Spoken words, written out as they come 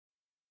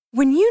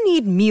When you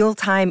need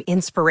mealtime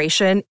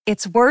inspiration,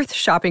 it's worth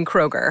shopping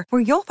Kroger,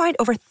 where you'll find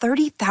over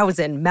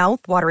 30,000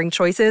 mouth-watering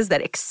choices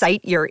that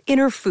excite your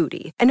inner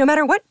foodie. And no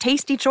matter what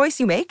tasty choice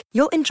you make,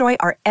 you'll enjoy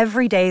our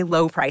everyday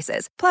low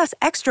prices, plus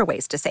extra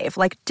ways to save,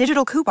 like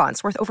digital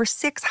coupons worth over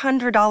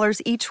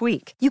 $600 each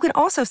week. You can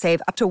also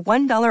save up to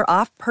 $1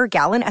 off per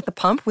gallon at the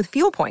pump with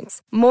fuel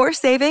points. More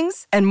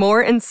savings and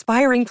more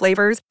inspiring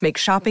flavors make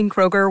shopping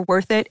Kroger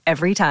worth it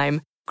every time.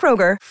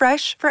 Kroger,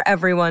 fresh for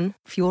everyone.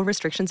 Fuel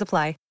restrictions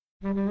apply.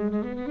 I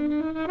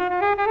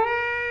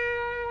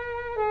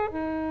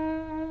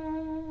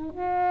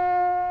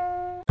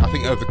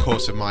think over the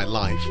course of my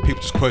life,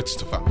 people just quote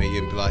stuff at me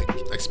and be like,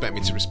 expect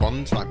me to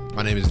respond. Like,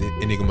 my name is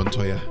Inigo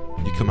Montoya.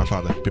 You killed my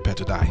father. Prepare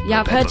to die. Yeah,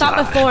 I've heard that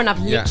before, and I've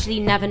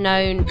literally never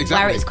known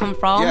where it's come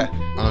from. Yeah,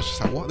 and I was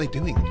just like, what are they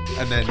doing?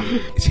 And then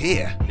it's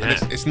here. Yeah.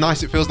 And it's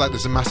nice. It feels like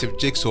there's a massive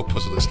jigsaw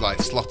puzzle that's like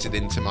slotted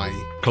into my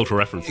cultural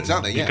references.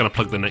 Exactly. You're going to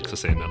plug the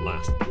Nexus in at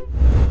last.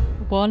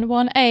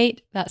 118,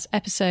 that's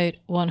episode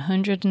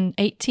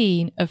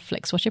 118 of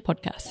Flixwatcher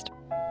Podcast.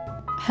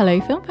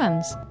 Hello, film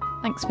fans.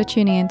 Thanks for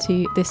tuning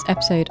into this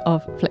episode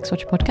of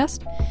Flixwatcher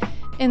Podcast.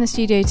 In the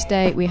studio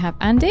today, we have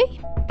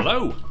Andy.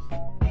 Hello.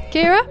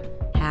 Kira.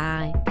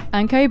 Hi.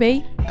 And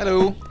Kobe.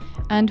 Hello.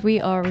 And we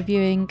are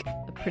reviewing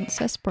The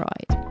Princess Bride.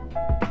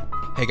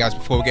 Hey guys,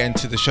 before we get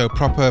into the show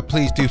proper,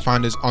 please do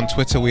find us on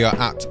Twitter. We are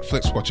at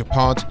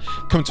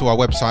FlixWatcherPod. Come to our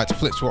website,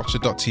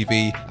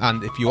 flixwatcher.tv,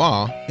 and if you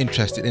are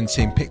interested in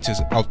seeing pictures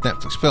of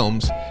Netflix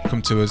films,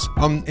 come to us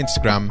on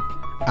Instagram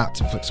at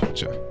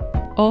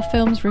FlixWatcher. All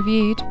films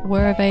reviewed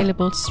were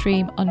available to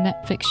stream on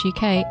Netflix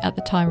UK at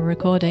the time of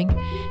recording.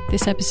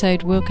 This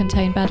episode will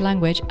contain bad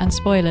language and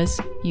spoilers.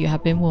 You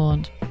have been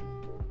warned.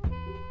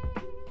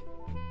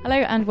 Hello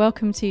and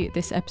welcome to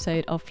this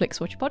episode of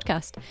Flixwatcher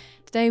Podcast.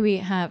 Today we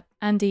have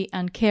Andy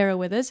and Kira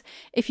with us.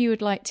 If you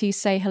would like to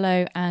say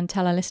hello and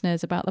tell our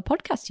listeners about the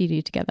podcast you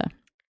do together.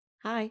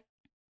 Hi.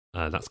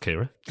 That's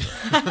Kira.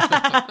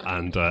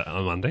 And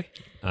I'm Andy.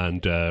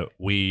 And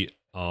we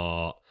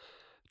are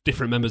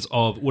different members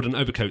of Wooden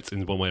Overcoats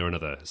in one way or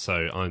another.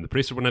 So I'm the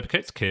producer of Wooden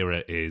Overcoats.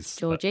 Kira is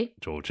Georgie.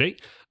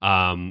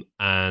 And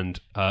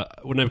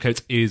Wooden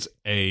Overcoats is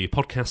a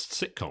podcast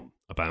sitcom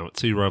about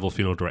two rival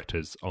funeral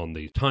directors on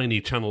the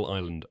tiny Channel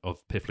Island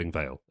of Piffling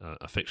Vale,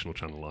 a fictional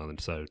Channel Island,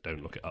 so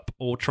don't look it up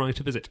or try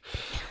to visit.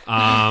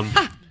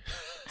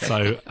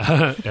 So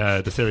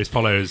the series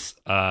follows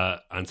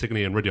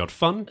Antigone and Rudyard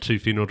Funn, two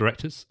funeral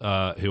directors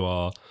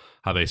who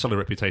have a solid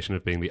reputation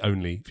of being the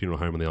only funeral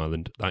home on the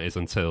island. That is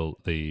until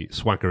the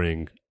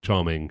swaggering,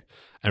 charming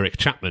Eric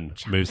Chapman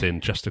moves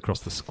in just across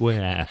the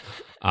square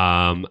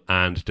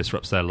and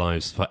disrupts their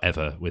lives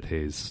forever with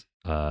his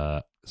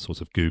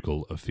sort of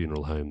Google of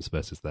funeral homes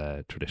versus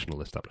their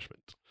traditional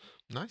establishment.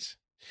 Nice.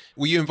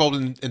 Were you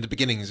involved in the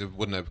beginnings of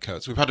Wooden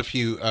Overcoats? We've had a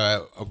few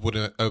of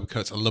Wooden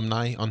Overcoats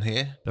alumni on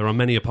here. There are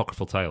many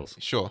apocryphal tales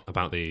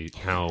about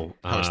how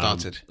it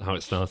started.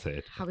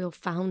 How we all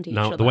found each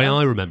other. Now, the way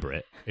I remember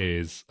it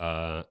is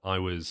I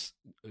was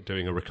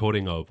doing a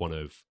recording of one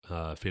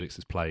of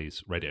Felix's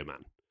plays, Radio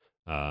Man,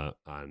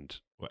 and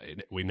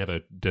we never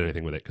did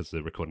anything with it because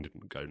the recording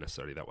didn't go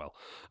necessarily that well.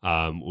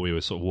 We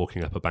were sort of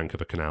walking up a bank of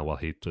a canal while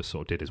he just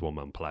sort of did his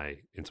one-man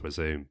play into a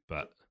Zoom,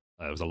 but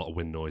there was a lot of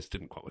wind noise,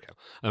 didn't quite work out.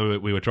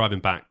 And we were driving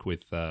back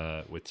with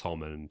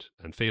Tom and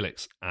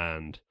Felix,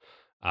 and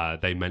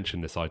they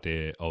mentioned this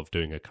idea of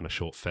doing a kind of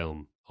short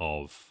film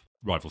of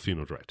rival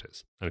funeral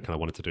directors, and kind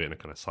of wanted to do it in a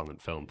kind of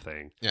silent film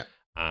thing. Yeah.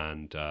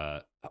 And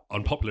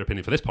unpopular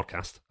opinion for this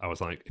podcast, I was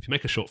like, if you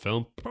make a short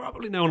film,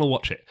 probably no one will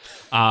watch it.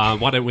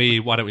 Why don't we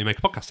make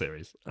a podcast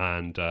series?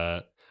 And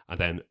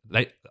then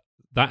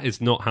that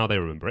is not how they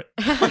remember it.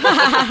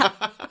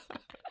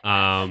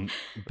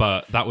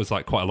 But that was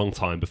like quite a long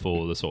time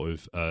before the sort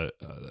of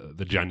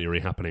the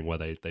January happening where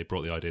they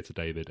brought the idea to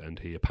David, and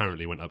he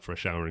apparently went up for a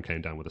shower and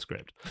came down with a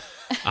script.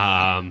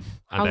 How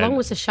long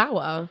was the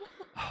shower?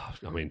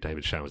 I mean,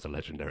 David Showers are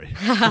legendary.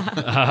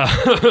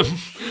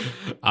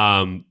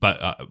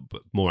 But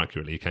more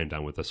accurately, he came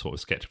down with a sort of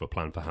sketch of a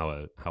plan for how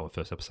a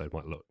first episode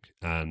might look,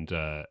 and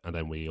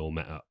then we all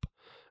met up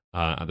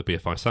at the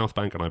BFI South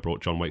Bank, and I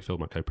brought John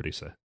Wakefield, my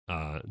co-producer,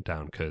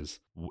 down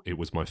because it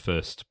was my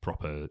first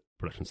proper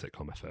production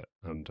sitcom effort,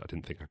 and I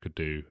didn't think I could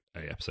do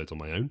 8 episodes on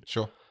my own.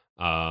 Sure.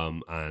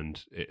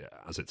 And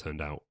as it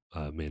turned out,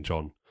 me and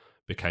John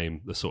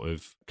became the sort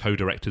of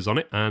co-directors on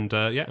it, and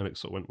and it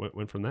sort of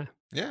went from there.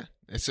 Yeah,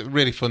 it's a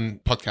really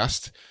fun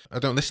podcast. I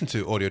don't listen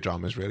to audio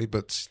dramas really,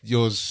 but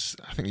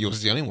I think yours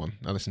is the only one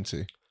I listen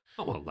to.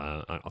 Oh,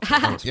 well, I'll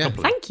take honest, yeah.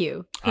 Thank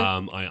you.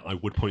 I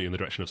would point you in the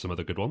direction of some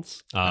other good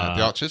ones. The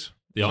Archers.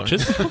 The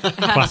Archers,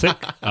 classic.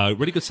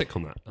 Really good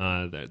sitcom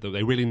that.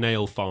 They really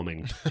nail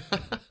farming.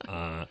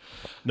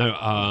 There's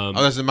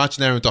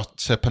Imaginarium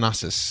Dr.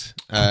 Parnassus.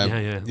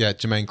 Yeah,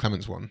 Jermaine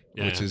Clements one,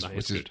 which is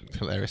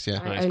hilarious. Yeah,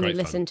 I only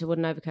listen to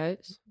Wooden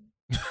Overcoats.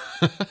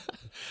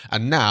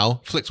 And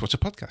now Flixwatcher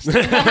Podcast.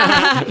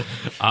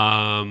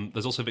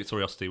 There's also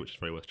Victoriosity, which is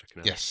very worth checking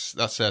out. Yes,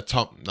 that's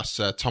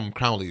Tom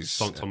Crowley's.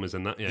 Tom is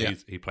in that. Yeah.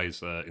 He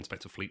plays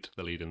Inspector Fleet,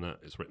 the lead in that.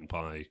 It's written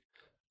by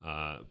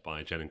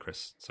by Jen and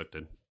Chris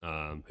Sugden,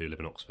 who live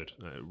in Oxford.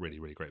 Really,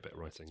 really great bit of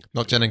writing.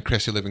 Not Jen and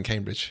Chris who live in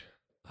Cambridge.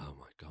 Oh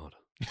my God.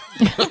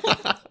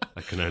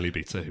 There can only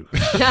be two.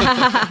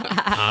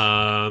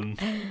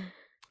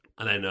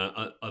 And then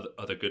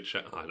other good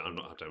shows. I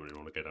don't really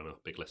want to go down a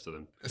big list of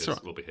them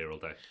because we'll be here all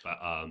day.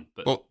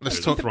 But well,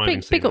 let's talk.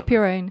 Big up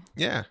your own.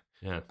 Yeah.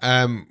 Yeah.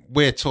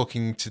 We're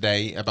talking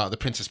today about The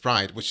Princess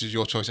Bride, which is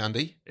your choice,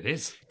 Andy. It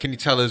is. Can you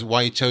tell us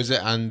why you chose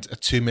it and a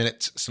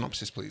 2-minute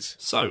synopsis, please?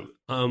 So,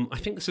 I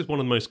think this is one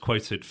of the most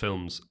quoted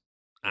films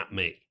at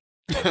me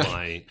of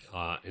my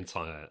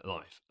entire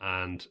life,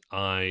 and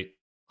I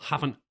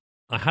hadn't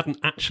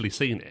actually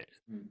seen it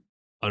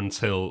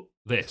until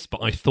this,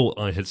 but I thought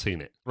I had seen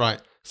it.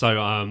 Right. So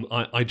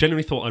I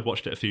genuinely thought I'd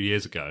watched it a few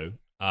years ago,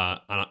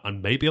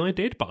 and maybe I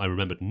did, but I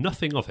remembered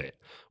nothing of it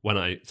when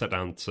I sat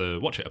down to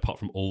watch it, apart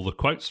from all the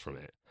quotes from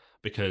it,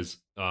 because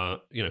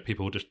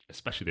people just,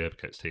 especially the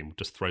Overcoats team,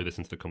 just throw this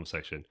into the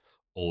conversation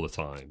all the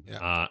time,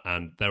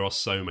 and there are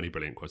so many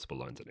brilliant quotable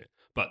lines in it.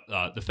 But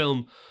the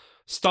film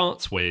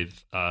starts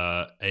with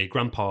a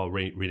grandpa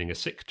reading a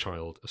sick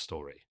child a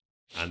story.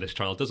 And this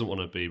child doesn't want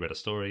to be read a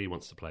story, he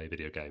wants to play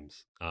video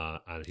games.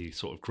 And he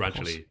sort of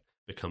gradually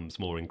becomes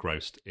more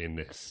engrossed in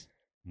this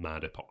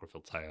mad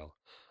apocryphal tale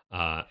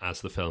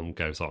as the film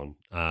goes on.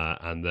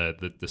 And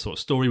the sort of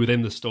story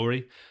within the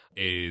story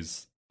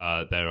is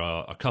there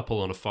are a couple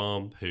on a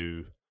farm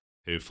who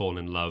fall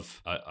in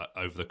love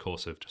over the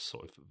course of just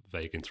sort of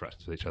vague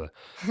interactions with each other.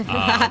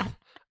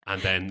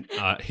 And then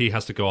he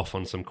has to go off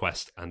on some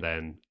quest, and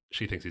then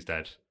she thinks he's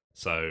dead,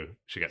 so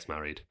she gets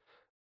married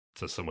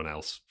to someone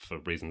else for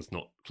reasons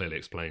not clearly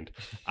explained,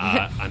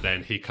 and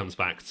then he comes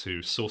back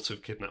to sort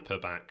of kidnap her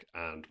back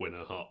and win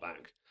her heart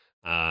back,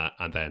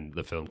 and then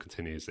the film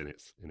continues in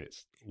its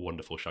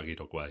wonderful Shaggy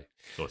Dog way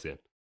towards the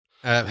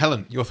end.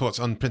 Helen, your thoughts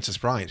on Princess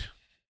Bride?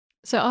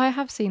 So I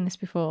have seen this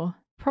before,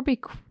 probably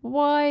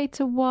quite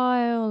a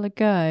while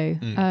ago.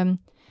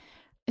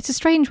 It's a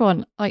strange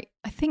one. I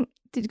think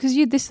because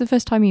this is the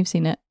first time you've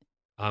seen it.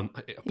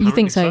 You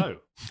think so?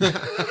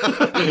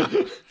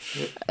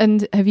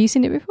 And have you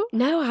seen it before?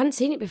 No, I hadn't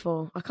seen it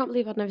before. I can't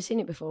believe I'd never seen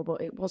it before, but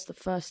it was the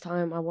first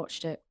time I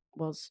watched it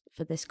was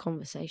for this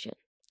conversation.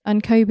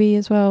 And Kobe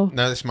as well.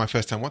 No, this is my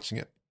first time watching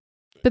it.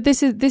 But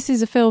this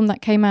is a film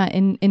that came out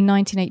in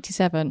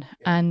 1987,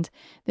 and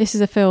this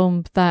is a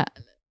film that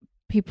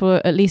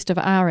people, at least of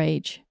our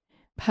age,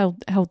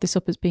 held this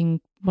up as being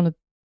one of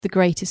the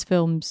greatest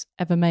films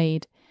ever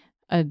made,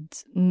 and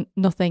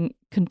nothing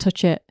can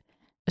touch it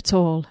at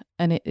all.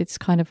 And it's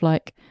kind of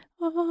like,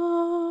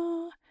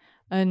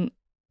 and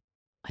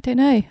I don't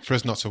know. For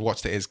us not to have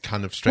watched it is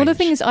kind of strange. Well, the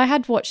thing is, I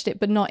had watched it,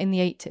 but not in the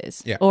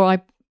 80s. Yeah. Or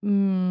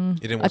you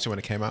didn't watch it when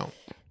it came out?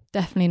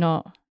 Definitely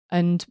not.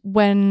 And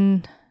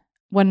when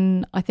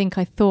I think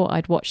I thought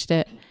I'd watched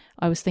it,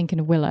 I was thinking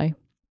of Willow.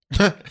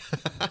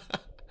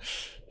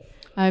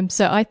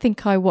 So I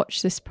think I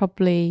watched this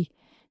probably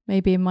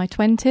maybe in my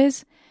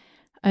 20s,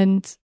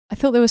 and I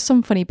thought there were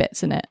some funny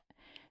bits in it,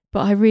 but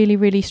I really,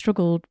 really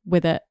struggled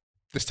with it.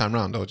 This time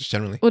round, or just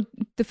generally? Well,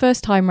 the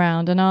first time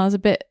round, and I was a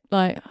bit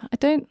like, I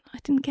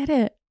didn't get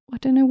it. I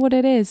don't know what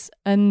it is.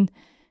 And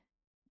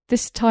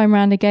this time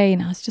round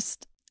again, I was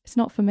just, it's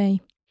not for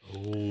me.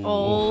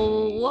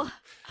 Oh.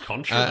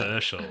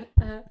 Controversial.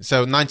 So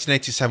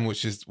 1987,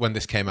 which is when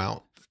this came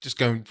out. Just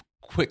going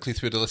quickly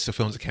through the list of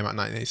films that came out in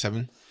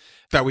 1987.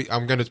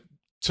 I'm going to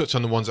touch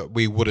on the ones that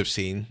we would have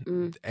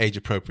seen, age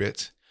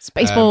appropriate.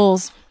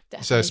 Spaceballs.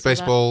 So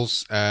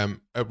Spaceballs,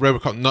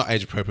 Robocop, not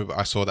age appropriate, but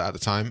I saw that at the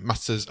time.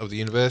 Masters of the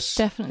Universe.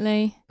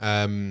 Definitely.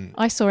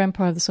 I saw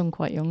Empire of the Sun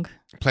quite young.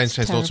 Planes,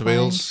 Trains, and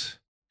Automobiles.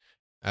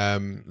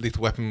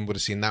 Lethal Weapon, would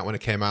have seen that when it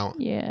came out.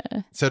 Yeah.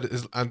 So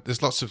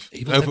there's lots of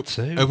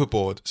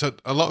Overboard. So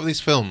a lot of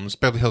these films,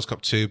 Beverly Hills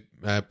Cop 2,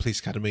 Police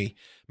Academy,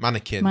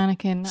 Mannequin.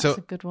 That's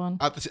a good one.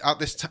 At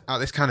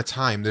this kind of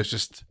time, there's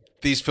just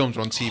these films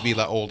are on TV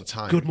like all the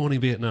time. Good Morning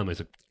Vietnam is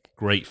a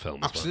great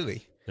film.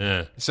 Absolutely.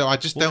 Yeah. So I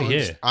just don't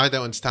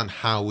understand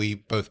how we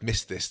both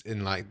missed this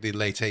in like the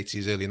late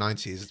 80s, early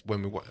 90s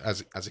when we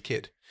as a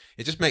kid.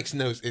 It just makes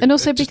and also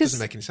it just because doesn't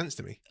make any sense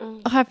to me.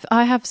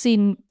 I have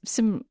seen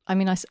some. I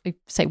mean, I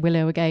say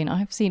Willow again. I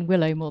have seen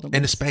Willow more than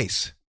Inner once.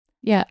 Space.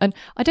 Yeah, and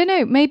I don't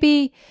know.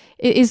 Maybe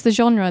it is the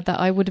genre that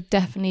I would have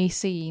definitely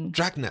seen.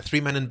 Dragnet,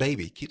 Three Men and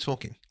Baby. Keep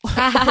talking.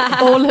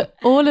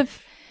 all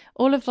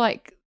of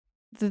like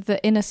the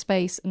Inner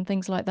Space and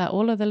things like that.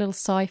 All of the little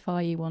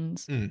sci-fi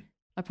ones.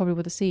 I probably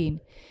would have seen.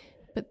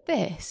 But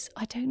this,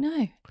 I don't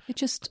know. It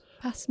just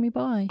passed me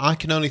by. I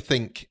can only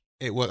think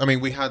it was. I mean,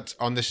 we had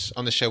on the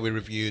show we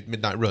reviewed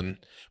Midnight Run,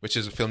 which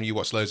is a film you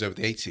watched loads over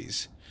the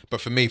 80s. But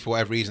for me, for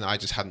whatever reason, I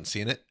just hadn't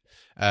seen it.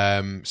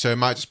 So it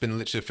might have just been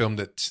literally a film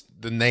that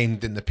the name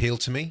didn't appeal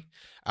to me.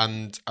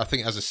 And I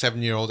think as a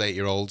 7-year-old,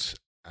 8-year-old,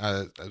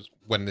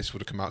 when this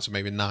would have come out, so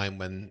maybe 9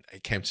 when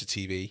it came to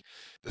TV,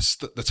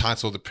 the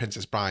title The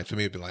Princess Bride for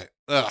me would be like,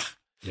 ugh.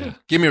 Yeah.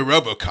 Give me a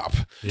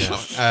RoboCop.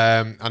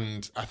 Yeah.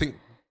 And I think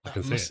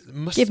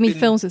must give me been,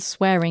 films with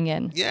swearing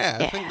in. Yeah,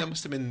 I think that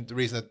must have been the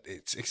reason that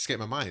it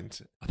escaped my mind.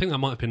 I think that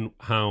might have been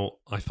how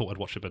I thought I'd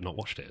watched it but not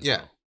watched it as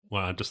well.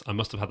 where I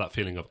must have had that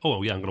feeling of,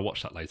 oh yeah, I'm going to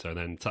watch that later, and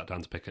then sat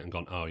down to pick it and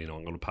gone, oh, I'm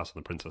going to pass on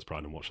The Princess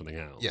Bride and watch something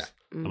else. Yeah.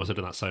 I must have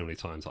done that so many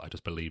times that I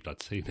just believed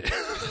I'd seen it.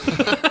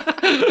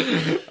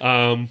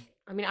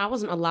 I mean, I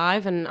wasn't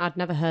alive and I'd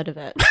never heard of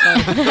it.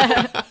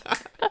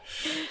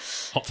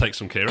 So. Hot takes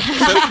from Kira.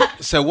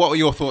 So what were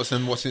your thoughts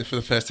on watching it for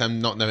the first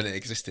time, not knowing it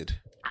existed?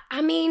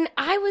 I mean,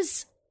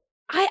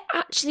 I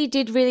actually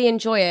did really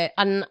enjoy it,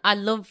 and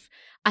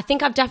I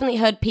think I've definitely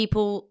heard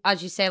people,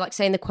 as you say, like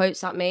saying the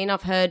quotes at me, and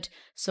I've heard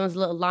some of the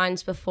little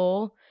lines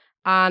before,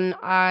 and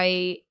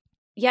it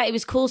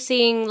was cool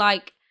seeing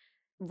like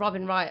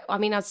Robin Wright. I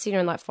mean, I'd seen her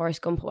in like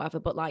Forrest Gump or whatever,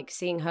 but like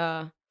seeing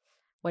her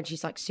when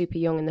she's like super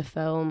young in the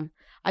film.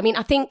 I mean,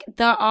 I think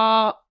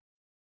that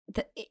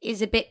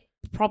is a bit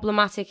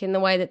problematic in the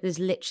way that there's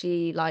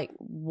literally like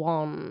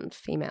one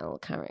female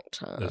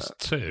character. There's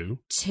two.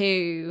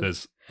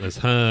 There's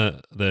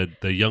her,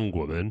 the young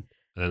woman,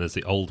 and then there's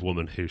the old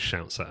woman who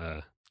shouts at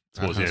her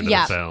towards the end of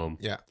the film.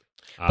 Yeah.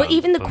 But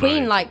even the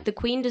Queen, like the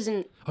Queen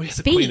doesn't speak.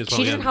 The Queen as well,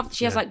 she doesn't have.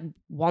 She has like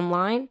one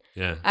line.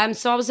 Yeah.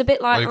 So I was a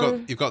bit like,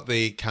 you've got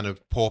the kind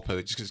of pauper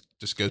that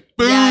just goes.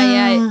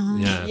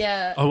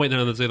 Yeah. Oh wait,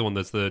 no, there's the other one.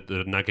 There's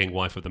the nagging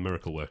wife of the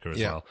miracle worker as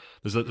well.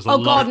 There's a Oh,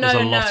 lot. God, no,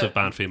 there's a no, lot no. of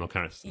bad female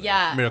characters.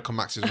 Yeah. Miracle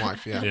Max's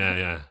wife.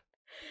 Yeah.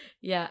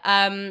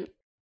 Yeah.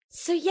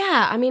 So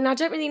yeah, I mean, I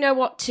don't really know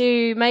what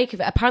to make of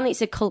it. Apparently,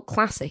 it's a cult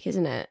classic,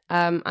 isn't it?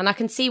 And I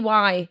can see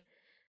why,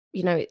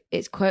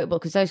 it's quotable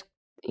because those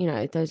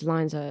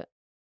lines are.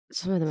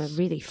 Some of them are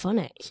really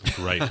funny.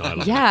 Some great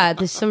dialogue. Yeah,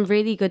 there's some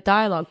really good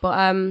dialogue,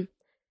 but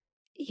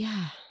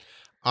yeah.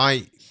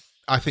 I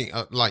think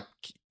like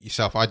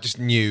yourself, I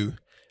knew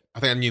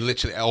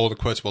literally all the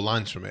quotable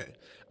lines from it,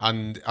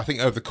 and I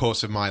think over the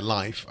course of my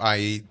life,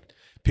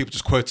 people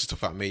just quote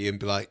stuff at me and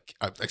be like,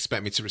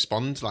 expect me to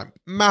respond like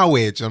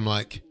marriage. I'm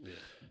like,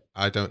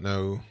 I don't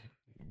know.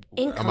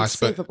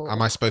 Inconceivable.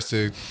 Am I supposed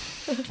to?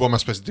 What am I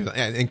supposed to do?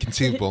 Yeah,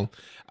 inconceivable.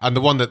 And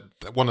one of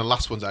the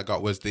last ones I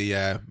got was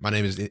the my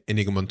name is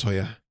Inigo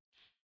Montoya.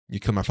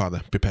 You killed my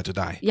father. Prepare to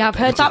die. Yeah, I've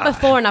heard that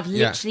before, and I've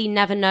literally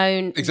never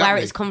known where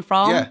it's come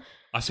from. Yeah.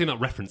 I've seen that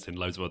referenced in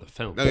loads of other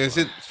films. No,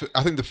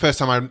 I think the first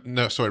time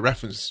I saw it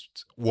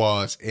referenced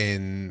was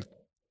in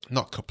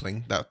not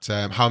Coupling, that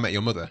How I Met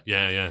Your Mother.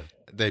 Yeah.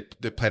 They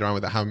played around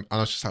with that, and I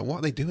was just like, what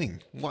are they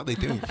doing?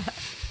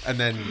 And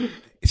then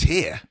it's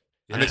here.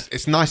 Yeah. And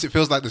it's nice. It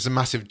feels like there's a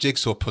massive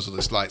jigsaw puzzle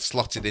that's like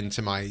slotted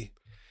into my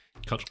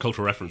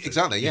cultural references.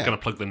 Exactly. Yeah. You're going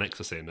to plug the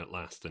Nexus in at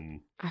last,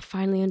 and I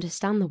finally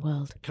understand the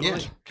world.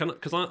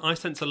 Because I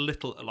sense a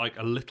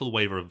little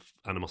waiver of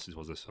animosity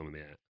towards this film in the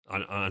air,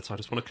 and so I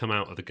just want to come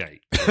out of the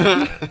gate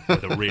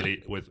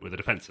with a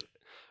defense of it,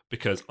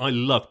 because I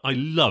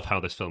love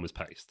how this film is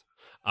paced.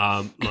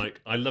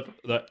 Like I love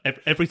that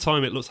every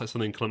time it looks like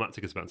something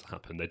climactic is about to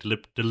happen, they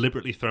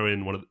deliberately throw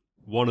in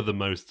one of the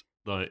most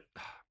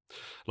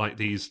like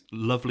these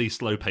lovely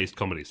slow paced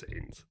comedy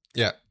scenes.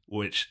 Yeah,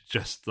 which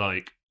just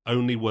like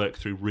only work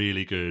through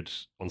really good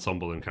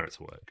ensemble and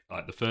character work.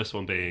 Like the first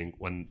one being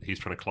when he's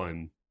trying to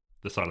climb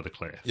the side of the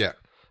cliff. Yeah.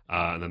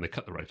 And then they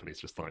cut the rope and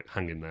he's just like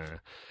hanging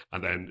there.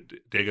 And then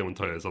Diego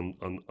Montoya's on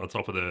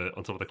top of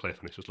the cliff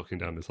and he's just looking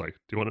down and he's like,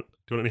 Do you want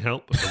any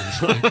help? And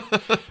he's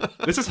like,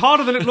 this is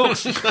harder than it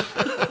looks.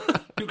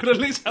 You could at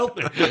least help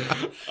me.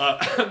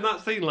 And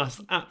that scene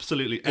lasts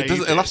absolutely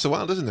ages. It lasts a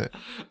while, doesn't it?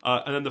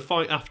 And then the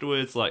fight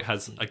afterwards,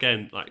 has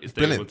again,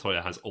 Diego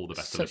Montoya has all the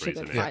best deliveries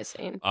in it. Fight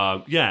scene.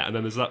 And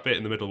then there's that bit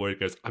in the middle where he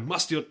goes, I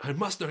must know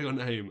your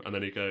name. And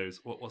then he goes,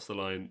 what's the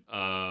line?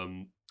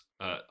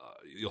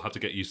 You'll have to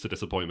get used to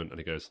disappointment. And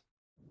he goes,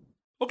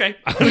 okay.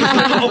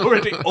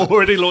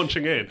 already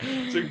launching in.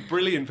 So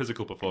brilliant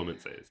physical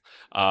performances.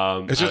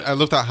 I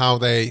love that how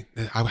I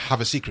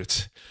have a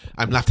secret.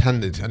 I'm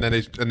left-handed, and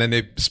then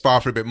they spar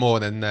for a bit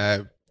more. And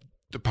then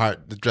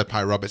the Dread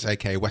Pirate Roberts,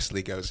 aka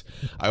Wesley, goes,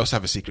 I also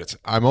have a secret.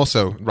 I'm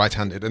also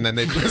right-handed, and then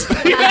they.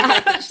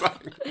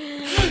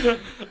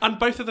 And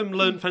both of them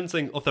learned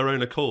fencing of their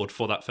own accord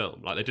for that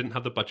film. Like they didn't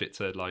have the budget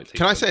to teach.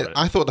 Can I say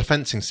I thought the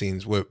fencing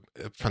scenes were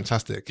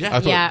fantastic.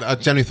 Yeah. I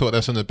generally thought they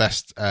were some of the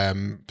best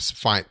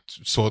fight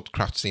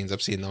swordcraft scenes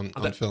I've seen on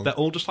film. They're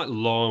all just like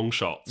long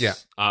shots. Yeah.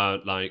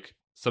 Like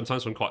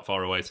sometimes from quite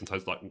far away,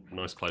 sometimes like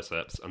nice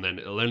close-ups, and then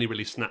it'll only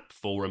really snap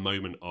for a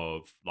moment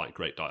of like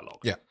great dialogue.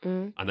 Yeah.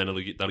 Mm. And then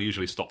they'll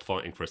usually stop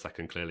fighting for a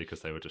second, clearly,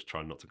 because they were just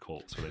trying not to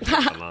corpse when they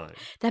touched the line.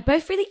 They're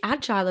both really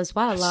agile as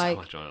well. They're like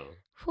so agile.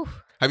 Whew.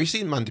 Have you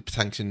seen Mandy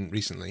Patinkin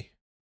recently?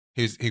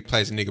 Who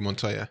plays Inigo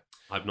Montoya?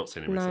 I've not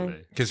seen him No.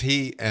 recently. Because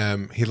he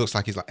looks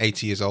like he's like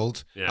 80 years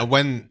old. Yeah. And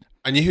when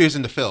I knew he was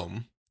in the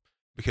film,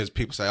 because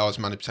people say, "Oh, it's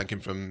Mandy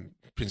Patinkin from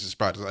Princess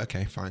Bride." I was like,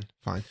 "Okay, fine."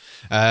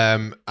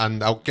 And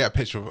I'll get a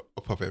picture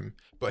up of him,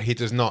 but he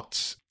does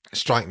not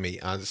strike me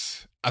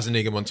as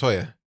Inigo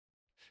Montoya.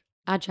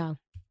 Agile.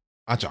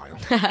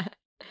 Oh,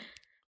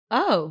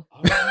 Oh.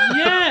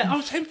 yeah,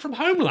 it's him from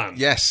Homeland.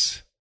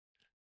 Yes.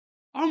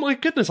 Oh my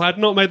goodness, I had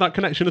not made that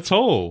connection at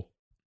all.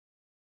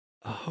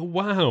 Oh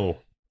wow,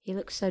 He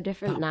looks so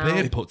different that now.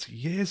 beard puts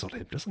years on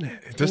him, doesn't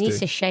it? It He does needs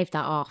do. to shave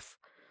that off.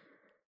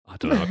 I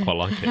don't know. I quite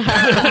like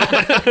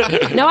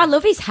it. No, I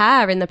love his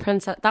hair in The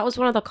Princess. That was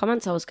one of the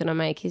comments I was going to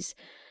make. He's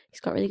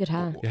got really good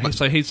hair. Yeah,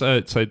 so he's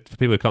so for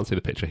people who can't see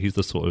the picture, he's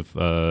the sort of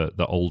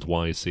the old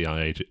wise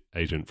CIA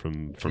agent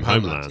from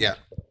Homeland, yeah.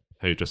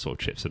 who just sort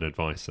of chips in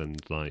advice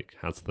and like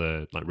has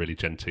the like really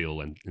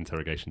genteel and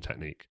interrogation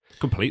technique.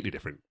 Completely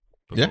different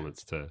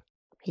performance to.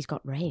 He's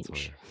got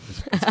range.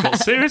 He's got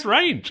serious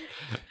range.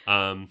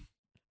 God,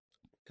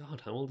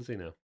 how old is he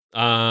now?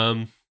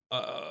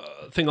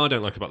 Thing I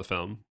don't like about the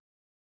film,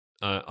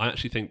 I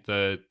actually think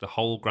the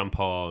whole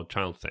grandpa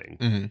child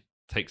thing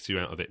takes you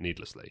out of it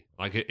needlessly.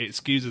 Like it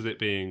excuses it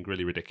being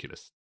really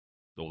ridiculous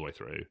all the way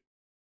through.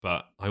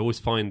 But I always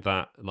find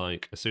that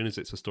like as soon as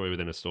it's a story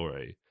within a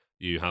story,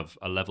 you have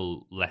a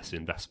level less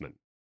investment.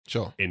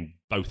 Sure. In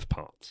both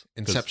parts.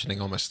 Inceptioning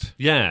almost.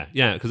 Yeah.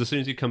 Because as soon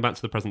as you come back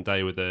to the present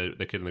day with the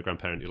kid and the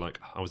grandparent, you're like,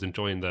 I was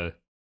enjoying the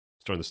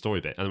story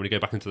bit. And then when you go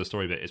back into the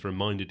story bit, it's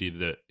reminded you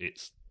that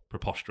it's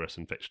preposterous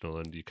and fictional,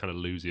 and you kind of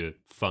lose your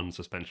fun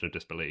suspension of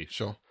disbelief.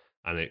 Sure.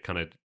 And it kind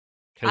of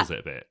kills it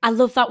a bit. I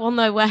love that one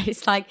though, where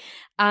it's like,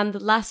 and the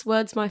last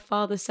words my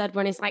father said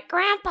when he's like,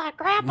 Grandpa,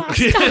 stop.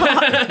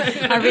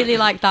 I really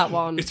like that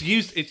one. It's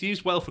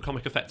used well for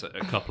comic effect at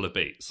a couple of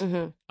beats.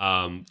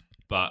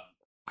 But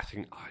I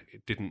think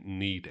it didn't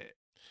need it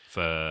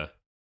to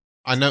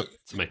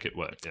make it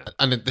work. Yeah.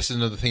 And this is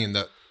another thing in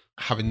that,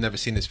 having never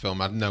seen this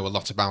film, I know a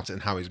lot about it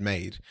and how it's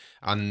made.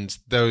 And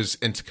those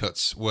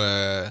intercuts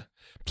were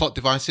plot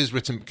devices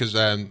written because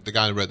the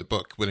guy who wrote the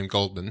book, William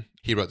Goldman,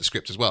 he wrote the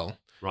script as well.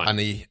 Right. And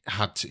he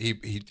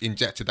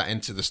injected that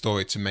into the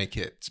story to make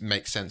it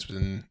make sense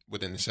within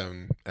its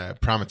own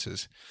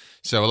parameters.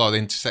 So a lot of the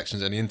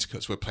intersections and the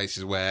intercuts were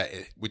places where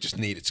we just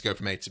needed to go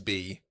from A to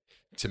B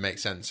to make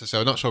sense. So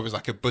I'm not sure if it was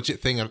like a budget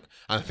thing. And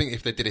I think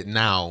if they did it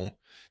now,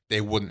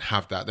 they wouldn't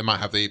have that. They might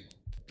have the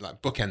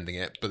like bookending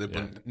it, but they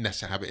wouldn't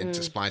necessarily have it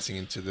into splicing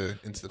into the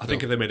film. I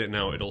think if they made it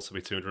now, it'd also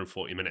be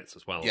 240 minutes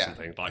as well, or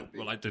something.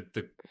 Like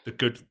the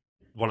good.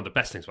 One of the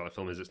best things about the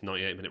film is its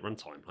 98-minute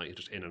runtime. Like you're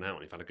just in and out,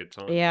 and you've had a good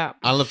time. Yeah,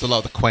 I loved a lot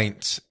of the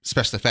quaint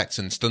special effects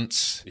and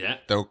stunts. Yeah,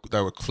 they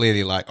were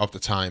clearly like of the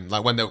time.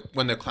 Like when they're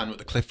climbing up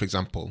the cliff, for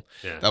example.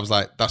 Yeah, that was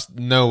like that's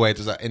no way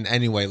does that in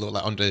any way look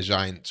like Andre the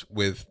Giant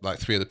with like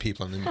 3 other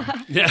people on him.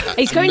 Yeah,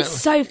 he's going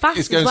so fast.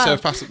 He's going as well.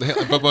 so fast up the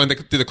hill. But when they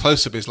do the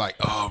close up, it's like,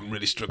 oh, I'm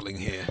really struggling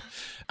here.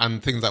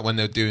 And things like when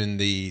they're doing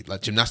the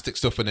like gymnastic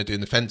stuff, when they're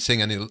doing the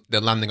fencing and they're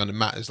landing on the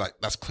mat, it's like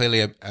that's clearly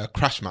a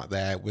crash mat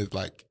there with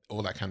like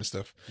all that kind of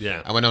stuff.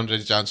 Yeah. And when Andre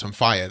the Giant's on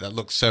fire, that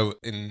looks so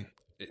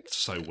it's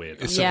so weird.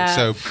 It's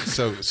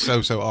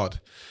so odd.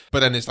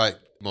 But then it's like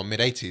mid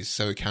 80s,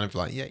 so it kind of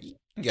like you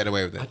can get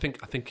away with it. I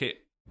think it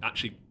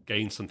actually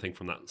gains something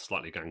from that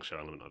slightly gang show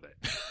element of it.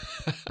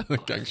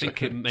 I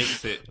think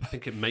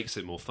it makes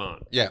it more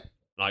fun. Yeah.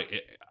 Like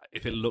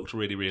if it looked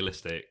really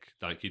realistic,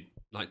 like you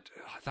like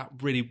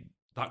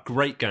that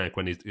great gag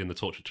when he's in the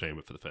torture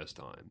chamber for the first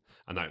time,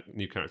 and that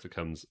new character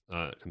comes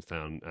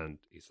down, and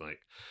he's like,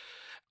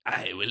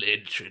 "I will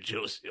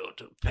introduce you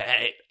to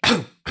pain."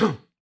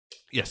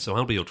 Yes, so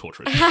I'll be your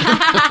torturer.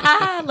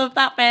 I love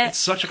that bit. It's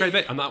such a great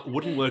bit, and that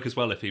wouldn't work as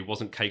well if he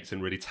wasn't caked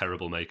in really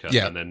terrible makeup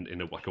and then in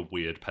a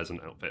weird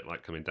peasant outfit,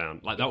 like coming down.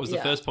 Like that was the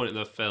first point in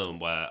the film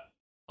where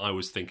I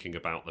was thinking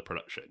about the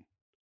production.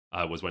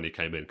 Was when he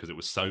came in because it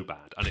was so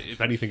bad, and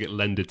if anything, it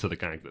lended to the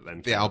gag that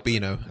then. The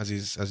albino, as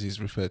he's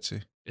referred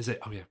to. Is it?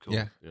 Oh yeah, cool.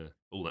 Yeah.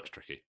 Oh, that's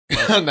tricky.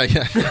 No,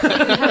 yeah.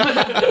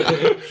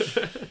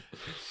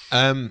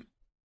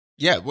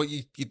 Yeah. Well,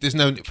 there's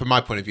no, from my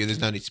point of view, there's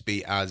no need to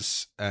be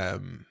as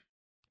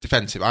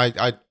defensive.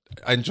 I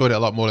enjoyed it a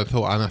lot more than I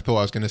thought, and I thought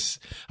I was going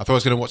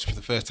to watch it for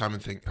the first time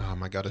and think, oh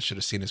my god, I should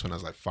have seen this when I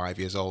was like 5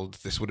 years old.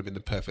 This would have been the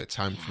perfect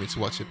time for me to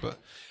watch it,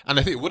 and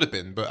I think it would have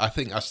been, but I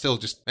think I still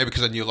just, maybe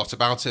because I knew a lot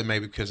about it,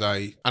 maybe because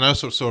I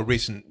also saw a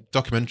recent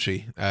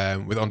documentary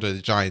with Andre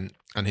the Giant,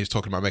 and he was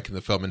talking about making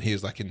the film, and he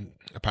was like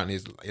apparently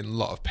he's in a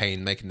lot of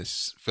pain making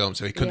this film,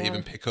 so he couldn't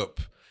even pick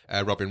up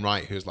Robin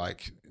Wright, who was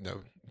like,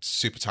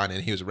 super tiny,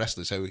 and he was a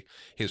wrestler, so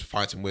he was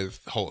fighting with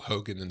Hulk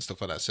Hogan and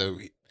stuff like that, so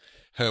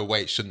her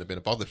weight shouldn't have been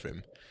a bother for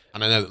him.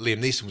 And I know that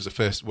Liam Neeson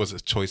was a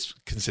choice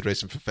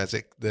consideration for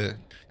Fezzik.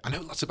 I know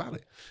lots about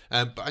it,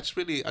 but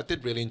I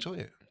did really enjoy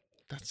it.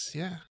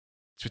 Should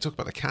we talk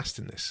about the cast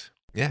in this?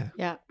 Yeah.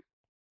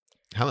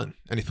 Helen,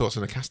 any thoughts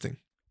on the casting?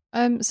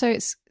 So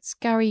it's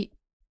Gary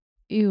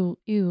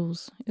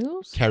Ewells.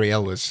 Cary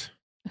Elwes.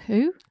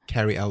 Who?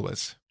 Cary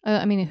Elwes.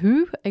 I mean,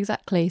 who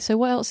exactly? So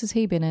what else has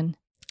he been in?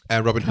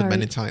 Robin Hood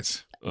Men in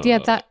Tights.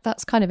 Yeah,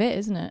 that's kind of it,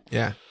 isn't it?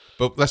 Yeah,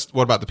 but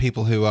what about the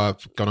people who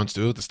have gone on to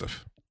do other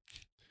stuff?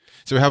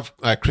 So we have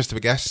Christopher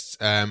Guest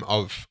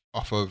off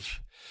of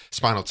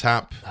Spinal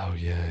Tap. Oh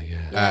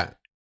yeah.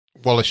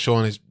 Wallace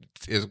Shawn is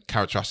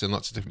characterised in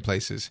lots of different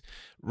places.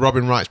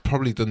 Robin Wright's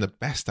probably done the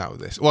best out of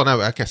this. Well,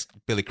 no, I guess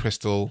Billy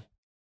Crystal.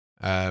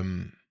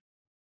 So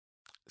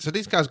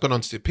these guys gone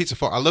on to do Peter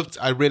Falk.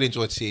 I really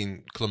enjoyed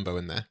seeing Columbo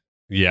in there.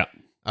 Yeah,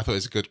 I thought he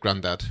was a good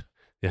granddad.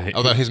 Yeah,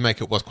 although his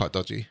makeup was quite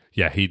dodgy.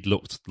 Yeah, he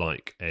looked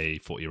like a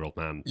 40-year-old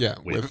man. Yeah,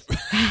 with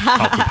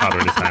talcum powder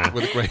in his hair,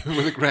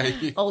 with a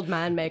grey old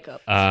man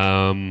makeup.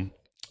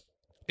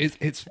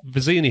 It's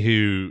Vizzini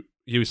who,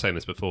 you were saying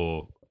this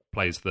before,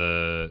 plays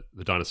the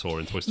dinosaur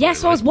in Toy Story. Yes,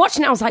 so I was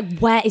watching it. I was like,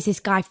 where is this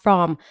guy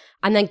from?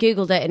 And then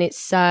Googled it, and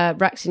it's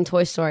Rex in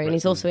Toy Story, and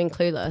he's also in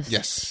Clueless.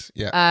 Yes,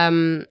 yeah.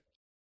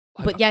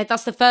 But yeah,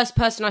 that's the first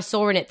person I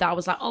saw in it that I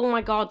was like, oh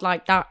my God,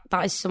 like that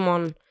is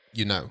someone.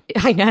 You know.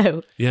 I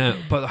know. Yeah,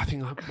 but I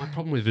think my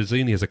problem with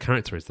Vizzini as a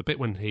character is the bit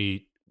when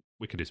we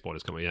can do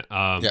spoilers, can't we?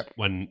 Yeah.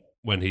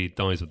 When he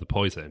dies of the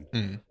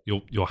poison,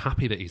 you're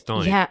happy that he's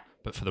dying,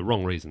 but for the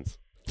wrong reasons.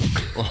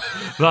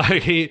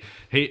 Like he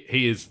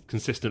is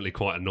consistently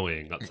quite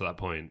annoying up to that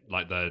point.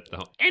 Like the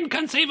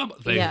inconceivable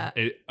thing. Yeah.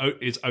 It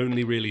is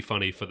only really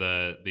funny for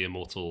the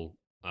immortal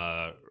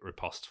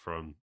riposte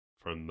from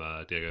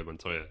Diego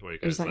Montoya, where he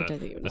goes,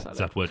 "That's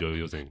that word you're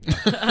using.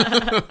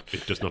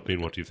 It does not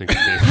mean what you think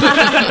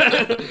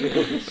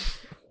it means."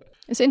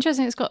 It's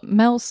interesting. It's got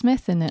Mel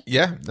Smith in it.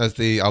 Yeah, as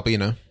the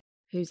albino.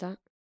 Who's that?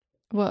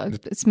 Well,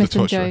 Smith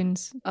and torturer.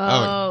 Jones.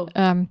 Oh.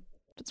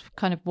 That's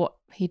kind of what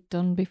he'd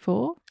done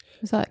before.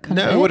 Was that kind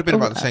of No, it would have been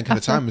about Or the same kind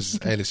of after? time as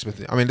Ailey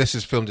Smith. I mean, this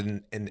is filmed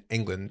in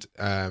England.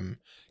 Karen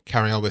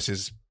Elwes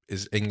is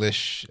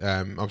English.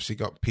 Obviously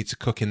got Peter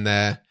Cook in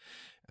there.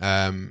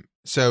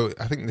 So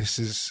I think this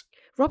is...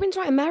 Robin's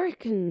right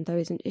American, though,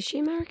 isn't is she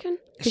American?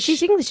 Because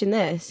she's English in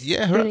this.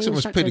 Yeah, her An accent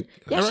was English pretty.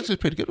 accent. Her accent was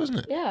pretty good, wasn't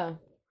it? Yeah.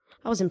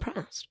 I was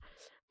impressed.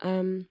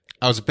 I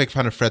was a big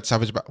fan of Fred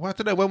Savage. Well, I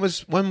don't know,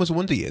 when was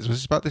Wonder Years? Was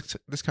it about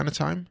this kind of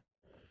time?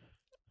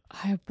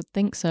 I would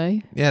think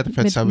so. Yeah, the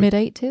Fred Savage.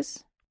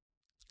 Mid-80s.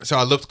 So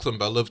I loved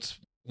Clumber. I loved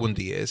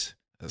Wonder Years.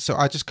 So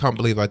I just can't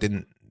believe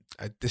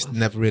this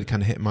never really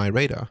kind of hit my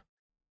radar.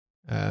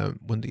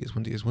 Wonder Years.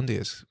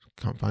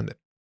 Can't find it.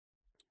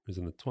 It was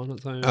in the Twilight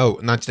Zone. Oh,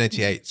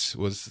 1988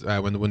 was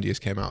when the Wonder Years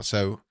came out.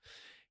 So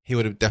he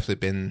would have definitely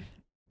been,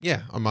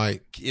 on my,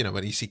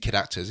 when you see kid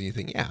actors and you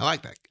think, I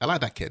like that. I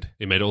like that kid.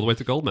 He made it all the way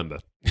to Goldmember.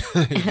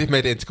 He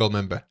made it into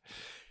Goldmember.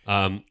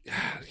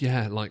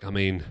 Yeah, like, I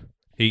mean,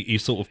 he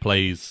sort of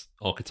plays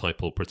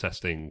archetypal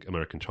protesting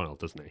American child,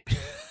 doesn't he?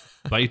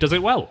 But he does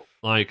it well.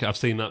 Like, I've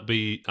seen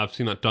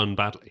that done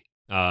badly.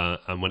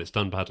 And when it's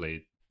done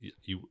badly,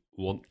 you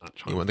want that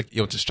child.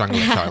 You want to strangle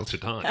a child to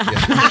die.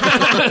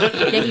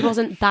 Yeah, he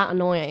wasn't that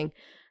annoying,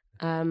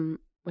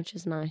 which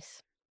is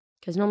nice.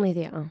 Because normally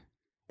they are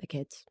the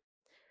kids.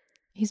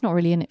 He's not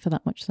really in it for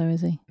that much, though,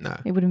 is he? No.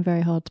 It would have been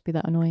very hard to be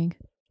that annoying.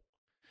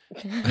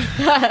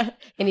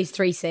 In his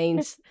 3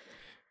 scenes.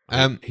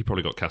 He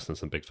probably got cast in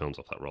some big films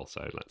off that role,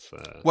 so let's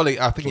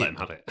I think let him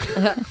have it.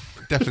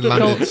 Definitely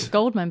landed.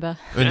 Goldmember.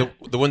 I mean,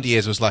 the Wonder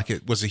Years was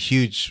a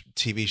huge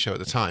TV show at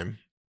the time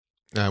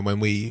when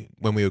we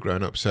were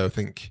growing up. So I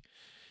think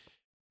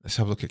let's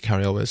have a look at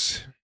Cary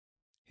Elwes.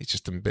 He's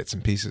just done bits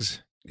and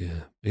pieces.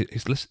 Yeah,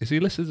 is he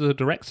listed as a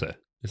director?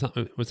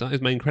 Was that his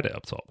main credit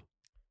up top?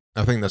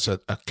 I think that's a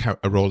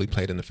role he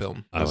played in the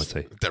film. Oh, I as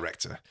see.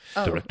 Director.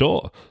 Oh. Director.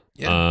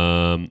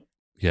 Yeah.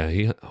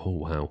 Yeah. Oh,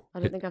 wow. I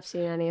don't think I've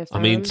seen any of them.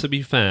 I mean, to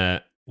be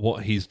fair,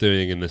 what he's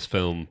doing in this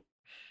film,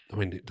 I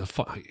mean,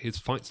 his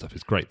fight stuff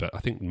is great, but I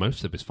think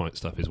most of his fight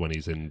stuff is when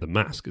he's in the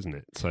mask, isn't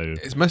it? So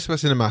it's most of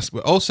us in a mask,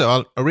 but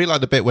also I really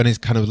liked the bit when his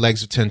kind of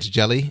legs would turn to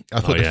jelly.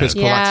 I thought the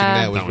physical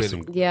acting there was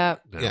really...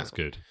 that was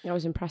good. That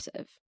was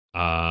impressive.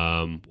 What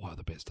are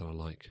the bits that I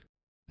like?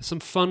 There's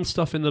some fun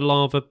stuff in the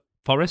lava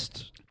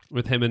forest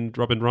with him and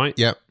Robin Wright.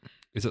 Yeah.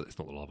 It's not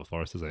the lava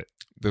forest, is it?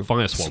 The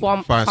fire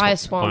swamp. Fire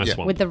swamp.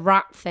 Yeah. With the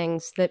rat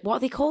things. What are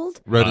they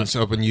called? Rodents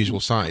of unusual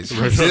size. So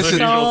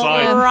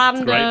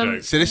random. Great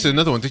joke. So this is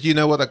another one. Did you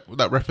know what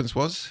that reference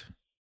was?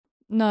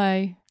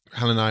 No.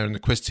 Helen and I are in the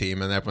quiz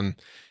team, and everyone,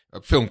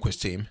 a film quiz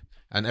team,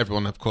 and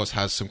everyone, of course,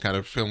 has some kind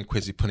of film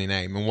quizzy punny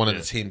name, and one of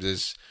the teams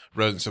is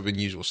Rodents of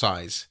Unusual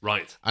Size.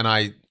 Right. And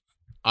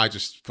I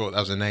just thought that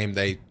was a name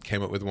they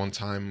came up with one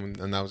time,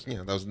 and that was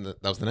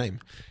the name.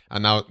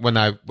 And now when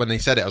they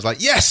said it, I was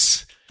like,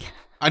 yes,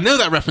 I know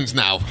that reference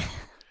now.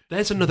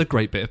 There's another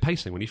great bit of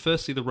pacing. When you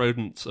first see the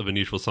Rodents of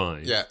Unusual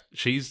Size,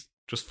 she's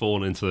just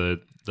fallen into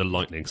the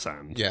lightning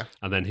sand. Yeah.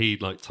 And then he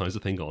ties the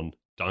thing on,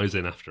 dives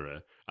in after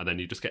her, and then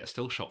you just get a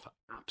still shot for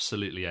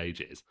absolutely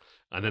ages.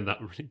 And then that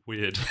really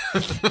weird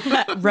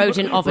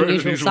rodent of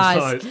unusual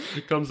size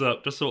comes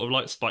up, just sort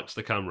of spikes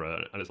the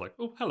camera, and it's like,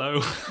 oh,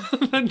 hello,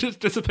 and then just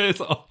disappears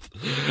off.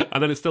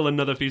 And then it's still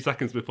another few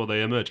seconds before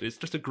they emerge. It's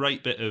just a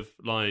great bit of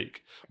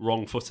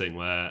wrong footing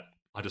where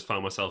I just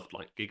found myself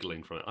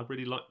giggling from it. I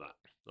really like that.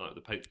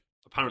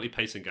 Apparently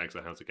pacing gags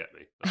are how to get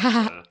me.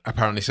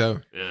 Apparently so.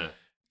 Yeah.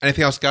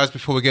 Anything else, guys,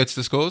 before we go to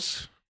the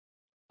scores?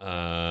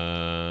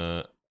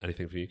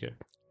 Anything for you, Kira?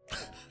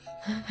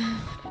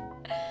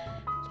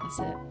 That's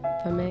it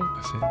for me.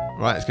 That's it.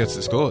 Right, let's go to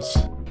the scores.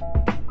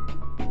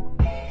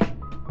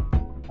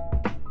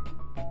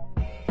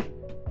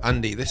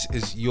 Andy, this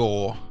is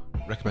your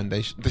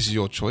recommendation. This is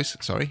your choice,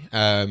 sorry.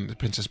 The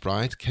Princess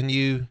Bride. Can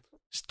you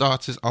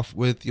start us off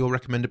with your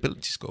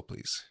recommendability score,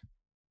 please?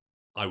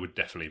 I would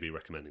definitely be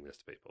recommending this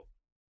to people.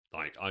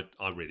 I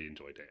really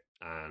enjoyed it.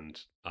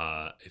 And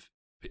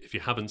if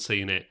you haven't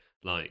seen it,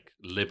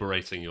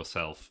 liberating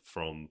yourself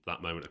from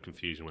that moment of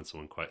confusion when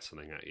someone quotes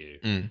something at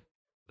you,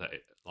 that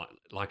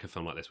like a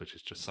film like this, which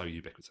is just so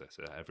ubiquitous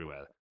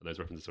everywhere, and those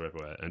references are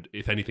everywhere. And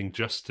if anything,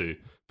 just to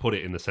put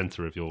it in the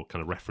center of your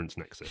kind of reference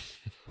nexus,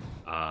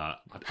 I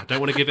don't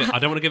want to give it. I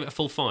don't want to give it a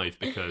full 5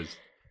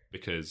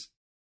 because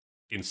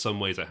in some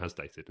ways it has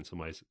dated. In some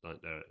ways,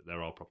 like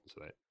there are problems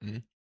with it. Mm-hmm.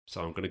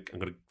 So I'm gonna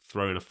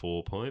throw in a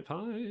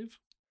 4.5.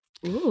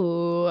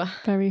 Ooh,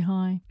 very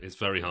high. It's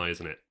very high,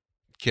 isn't it?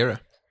 Kira,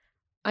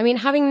 I mean,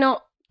 having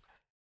not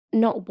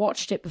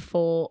watched it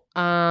before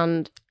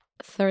and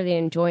thoroughly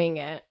enjoying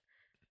it,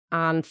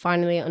 and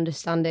finally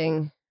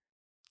understanding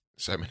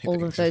so many all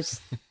things. of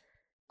those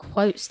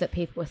quotes that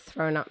people were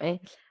throwing at me,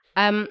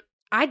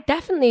 I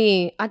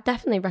definitely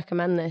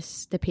recommend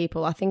this to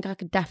people. I think I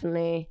could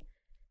definitely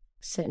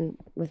sit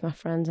with my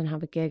friends and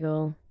have a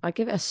giggle. I'd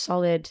give it a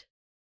solid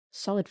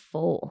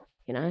 4.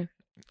 You know,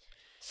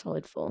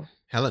 solid 4.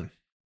 Helen.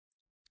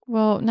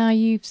 Well, now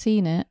you've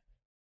seen it,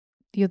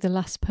 you're the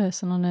last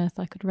person on earth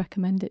I could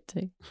recommend it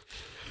to.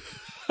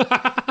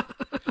 But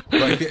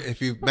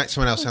if you met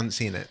someone else who hadn't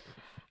seen it,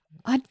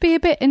 I'd be a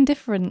bit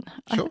indifferent.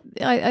 Sure.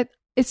 I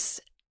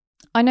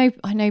know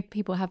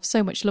people have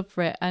so much love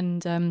for it,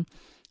 and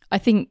I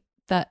think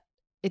that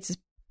it's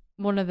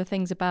one of the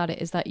things about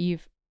it is that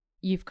you've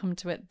come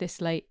to it this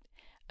late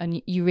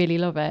and you really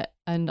love it,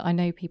 and I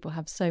know people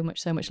have so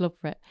much love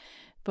for it,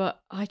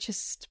 but I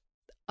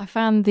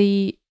found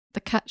the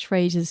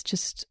catchphrases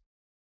just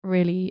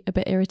really a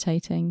bit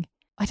irritating.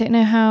 I don't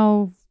know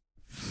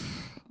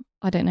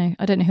who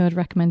I'd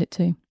recommend it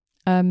to.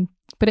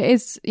 But it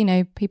is,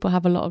 people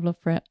have a lot of love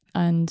for it,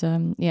 and so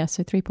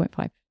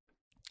 3.5.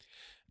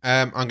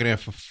 I'm going to go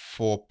for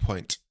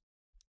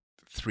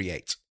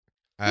 4.38.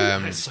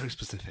 It's so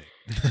specific.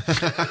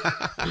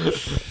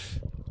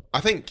 I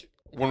think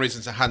one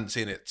reason I hadn't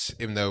seen it,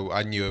 even though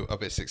I knew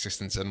of its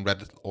existence and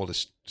read all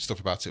this stuff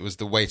about it, was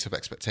the weight of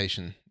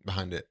expectation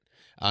behind it.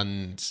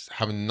 And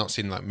having not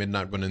seen like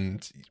Midnight Run,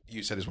 and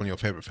you said it's one of your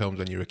favourite films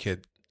when you were a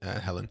kid,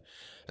 Helen,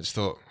 I just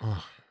thought,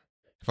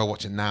 if I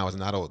watch it now as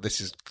an adult, this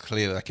is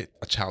clearly like a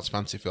child's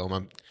fantasy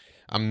film.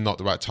 I'm not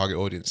the right target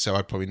audience, so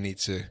I'd probably need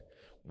to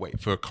wait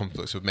for a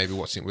conflict of maybe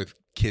watching it with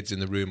kids in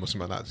the room or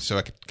something like that, so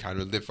I could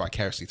kind of live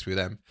vicariously through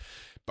them.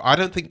 But I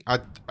don't think I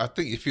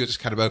think if you're just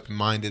kind of open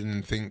minded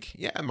and think,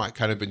 yeah, I might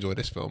kind of enjoy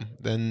this film,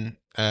 then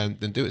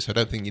do it. So I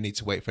don't think you need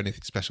to wait for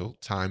anything special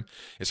time.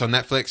 It's on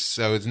Netflix,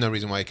 so there's no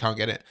reason why you can't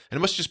get it. And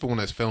it must just be one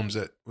of those films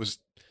that was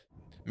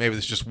maybe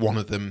there's just one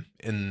of them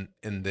in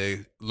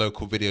the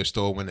local video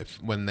store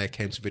when they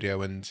came to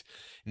video and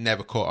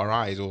never caught our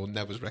eyes or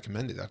never was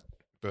recommended.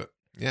 But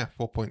yeah,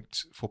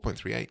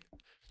 4.38.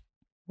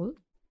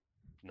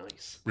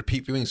 Nice.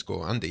 Repeat viewing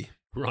score, Andy.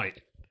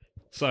 Right.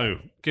 So,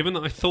 given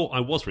that I thought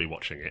I was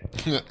rewatching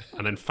it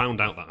and then found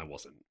out that I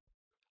wasn't,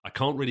 I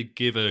can't really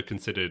give a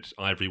considered,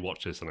 I've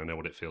rewatched this and I know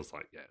what it feels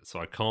like yet. So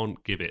I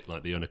can't give it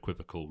like the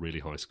unequivocal, really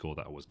high score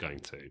that I was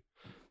going to.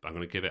 But I'm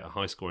going to give it a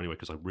high score anyway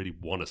because I really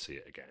want to see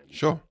it again.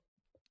 Sure.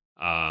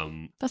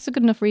 That's a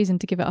good enough reason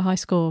to give it a high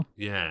score.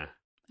 Yeah.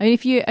 I mean,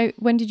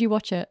 when did you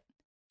watch it?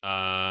 2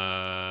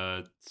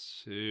 or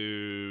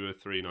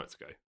 3 nights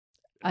ago.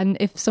 And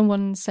if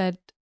someone said,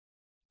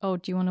 "Oh,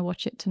 do you want to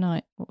watch it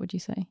tonight?" what would you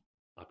say?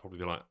 I'd probably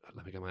be like,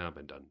 let me get my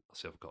admin done. I'll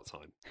see if I've got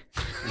time.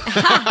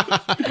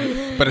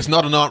 But it's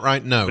not an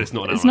outright no. But it's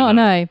not a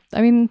no.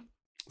 I mean...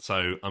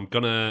 So I'm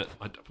going to...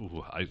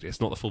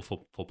 It's not the full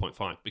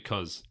 4.5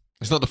 because...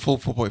 It's not the full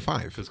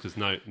 4.5? Because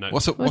no...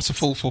 What's a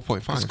full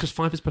 4.5? Because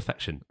 5 is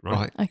perfection,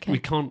 right? Okay. We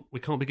can't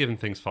be giving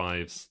things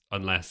 5s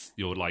unless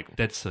you're like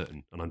dead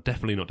certain. And I'm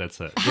definitely not dead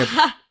certain.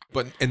 Yeah,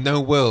 but in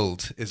no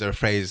world is there a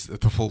phrase,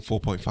 the full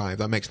 4.5.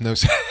 That makes no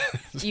sense.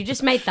 You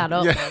just made that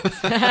up.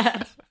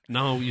 Yeah.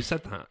 No, you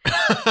said that.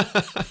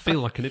 I feel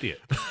like an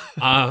idiot.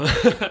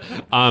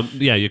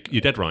 Yeah,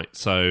 you're dead right.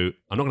 So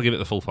I'm not going to give it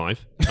the full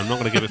 5. I'm not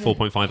going to give it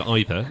 4.5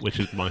 either,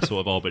 which is my sort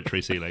of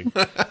arbitrary ceiling.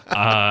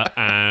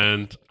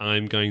 And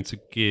I'm going to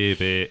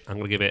give it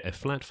a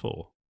flat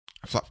 4.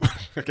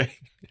 Okay.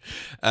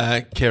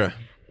 Kira.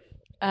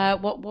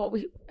 What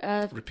we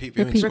Repeat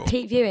viewing score.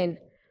 repeat viewing.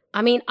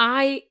 I mean,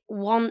 I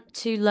want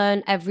to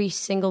learn every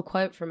single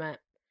quote from it.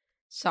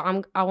 So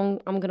I'm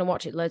going to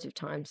watch it loads of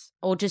times,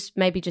 or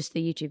maybe just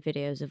the YouTube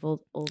videos of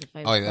all the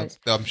famous quotes.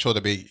 I'm sure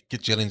there'll be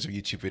gajillions of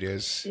YouTube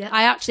videos. Yeah,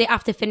 I actually,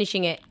 after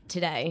finishing it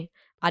today,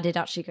 I did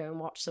actually go and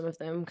watch some of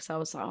them because I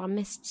was like, I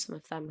missed some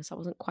of them because I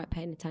wasn't quite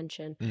paying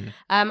attention.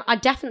 I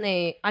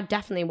definitely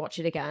watch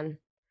it again.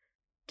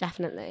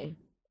 Definitely,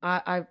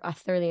 I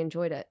thoroughly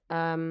enjoyed it.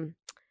 For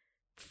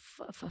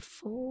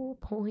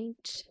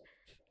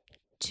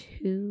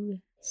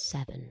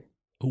 4.27.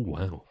 Oh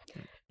wow.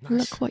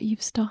 Nice. Look what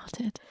you've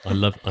started. I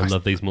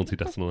love these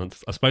multi-decimal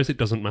answers. I suppose it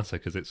doesn't matter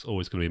because it's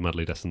always going to be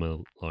madly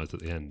decimalised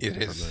at the end. It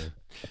is.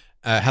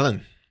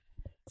 Helen.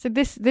 So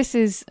this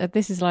is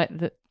like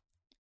the.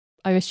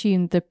 I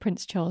assume the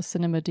Prince Charles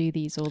Cinema do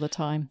these all the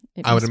time.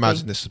 I would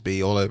imagine this would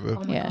be all over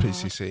Yeah.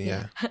 PCC.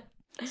 Yeah.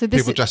 So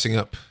this People dressing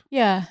up.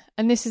 Yeah,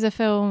 and this is a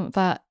film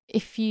that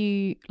if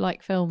you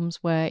like films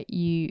where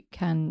you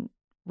can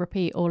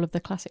repeat all of the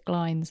classic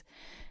lines,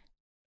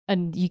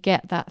 and you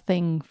get that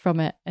thing from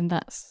it, and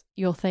that's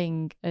your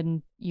thing,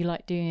 and you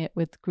like doing it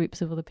with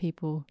groups of other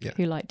people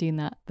who like doing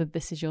that, that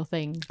this is your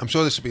thing. I'm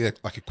sure this would be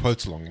like a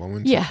quote along one,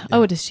 wouldn't it? Yeah, I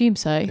would assume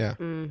so. Yeah.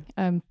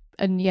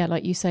 And yeah,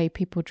 like you say,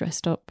 people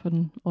dressed up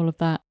and all of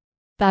that.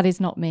 That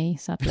is not me,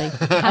 sadly.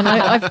 And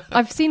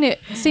I've seen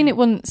it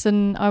once,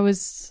 and I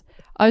was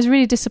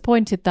really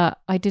disappointed that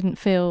I didn't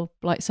feel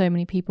like so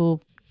many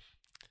people.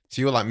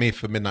 So you were like me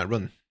for Midnight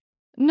Run?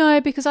 No,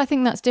 because I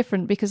think that's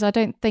different, because I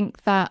don't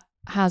think that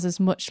has as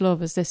much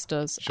love as this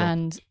does. Sure.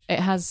 And it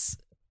has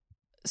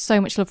so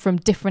much love from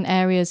different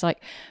areas,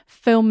 like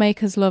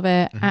filmmakers love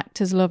it,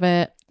 actors love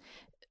it,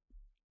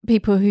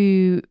 people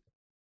who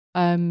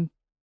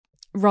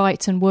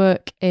write and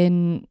work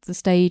in the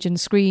stage and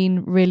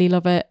screen really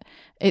love it.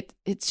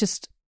 It's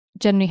just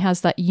generally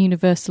has that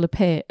universal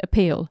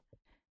appeal,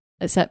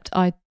 except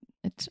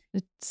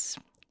it's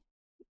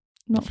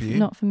not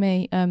for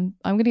me. I'm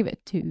going to give it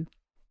a 2.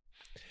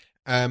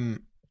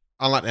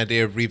 I like the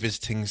idea of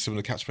revisiting some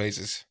of the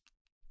catchphrases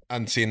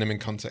and seeing them in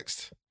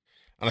context.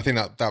 And I think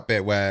that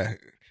bit where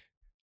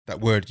that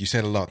word you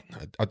said a lot,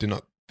 I do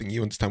not think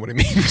you understand what it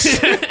means.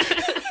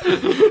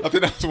 I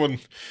think that's one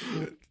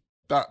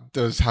that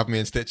does have me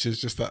in stitches.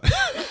 Just that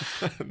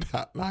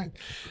that line.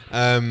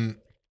 I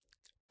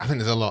think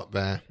there's a lot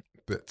there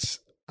that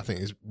I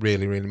think is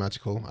really, really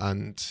magical.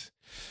 And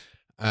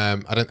I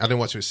didn't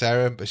watch it with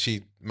Sarah, but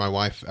my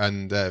wife,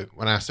 and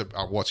when I asked her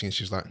about watching it,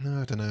 she was like,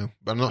 "No, I don't know,"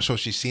 but I'm not sure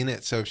if she's seen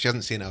it. So if she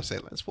hasn't seen it, I'll say,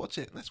 "Let's watch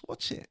it. Let's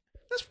watch it.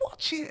 Let's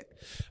watch it."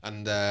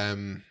 And yeah,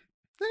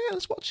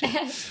 let's watch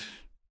it.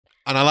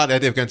 And I like the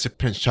idea of going to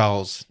Prince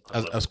Charles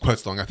as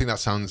quotes along. I think that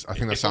sounds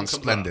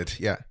splendid.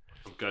 Yeah,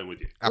 I'm going with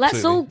you. Absolutely.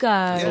 Let's all go.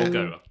 I'll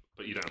go,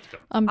 but you don't have to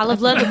go. I'll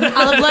have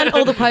learned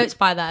all the quotes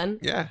by then.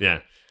 Yeah. Yeah.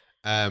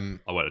 I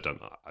won't have done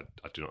that.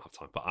 I do not have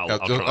time, but I'll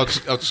try.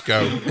 I'll just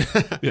go.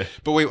 Yeah.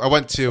 But I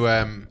went to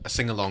a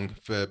sing along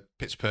for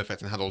Pitch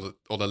Perfect and had all the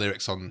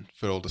lyrics on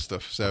for all the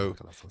stuff. So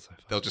that sounds so fun.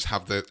 they'll just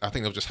have the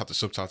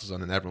subtitles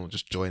on, and everyone will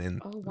just join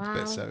in. Oh with wow! the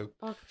bit. So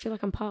I feel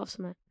like I'm part of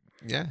something.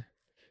 yeah,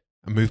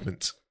 a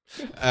movement.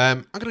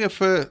 I'm gonna go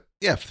for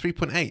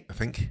 3.8. I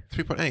think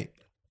 3.8.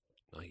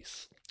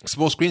 Nice.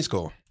 Small screen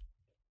score.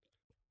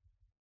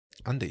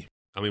 Andy.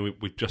 I mean,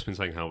 we've just been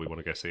saying how we want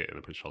to go see it in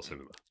the Prince Charles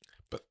Cinema.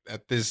 But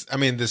there's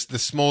the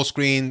small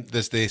screen,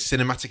 there's the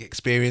cinematic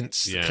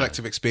experience, the Yeah.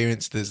 collective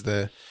experience.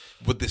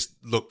 Would this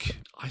look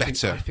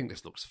better? I think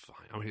this looks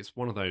fine. I mean, it's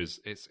one of those.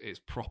 It's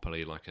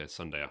properly like a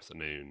Sunday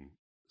afternoon.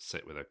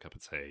 Sit with a cup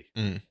of tea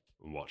and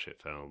watch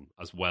it film,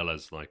 as well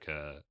as like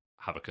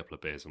have a couple of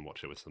beers and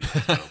watch it with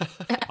somebody else.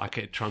 Like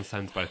it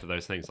transcends both of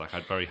those things. Like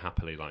I'd very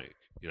happily I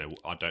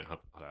don't have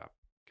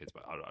kids,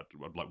 but I'd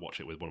like watch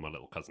it with one of my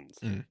little cousins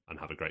and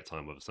have a great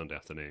time of a Sunday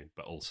afternoon.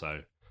 But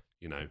also,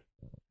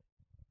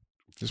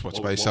 Just watch it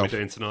what by are yourself. we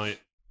doing tonight?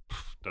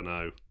 Don't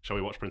know. Shall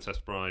we watch Princess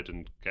Bride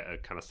and get a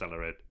can of Stella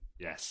Red?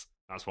 Yes,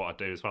 that's what I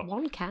do as well.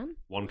 One can.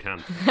 One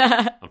can.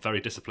 I'm very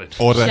disciplined.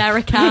 Share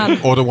a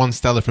can. Order one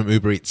Stella from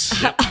Uber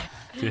Eats. Yeah,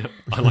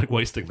 I like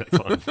wasting that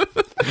time.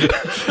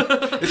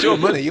 It's your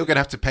money. You're going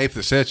to have to pay for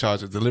the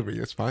surcharge of delivery.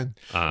 That's fine.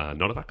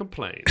 Not if I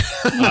complain.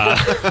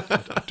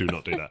 Do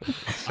not do that.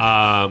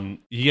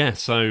 Yeah,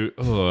 so...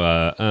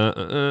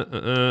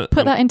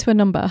 Put that into a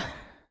number.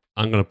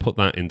 I'm going to put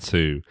that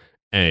into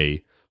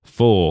a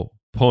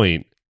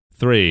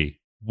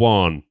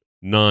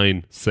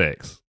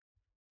 4.3196.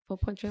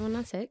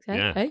 4.3196.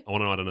 Yeah, Hey. I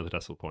want to add another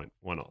decimal point.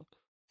 Why not?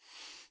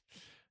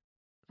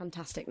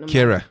 Fantastic number.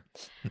 Kira.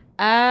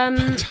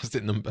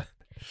 Fantastic number.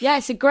 Yeah,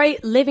 it's a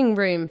great living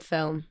room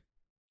film.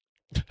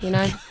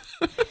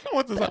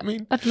 What does that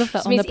mean? I'd love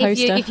that Just on the means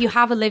poster. if you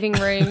have a living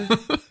room,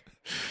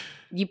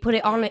 you put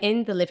it on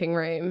in the living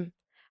room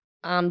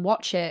and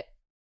watch it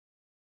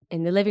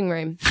in the living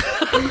room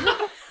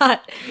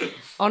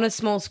on a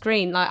small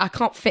screen. Like I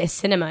can't fit a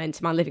cinema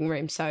into my living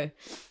room, so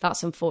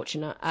that's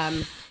unfortunate.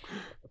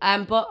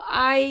 But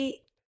I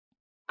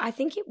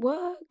think it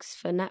works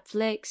for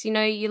Netflix.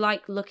 You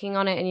like looking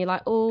on it and you're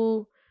like,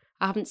 oh,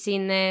 I haven't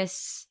seen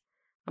this.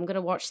 I'm going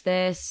to watch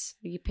this.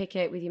 You pick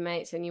it with your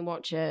mates and you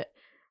watch it.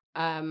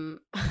 Does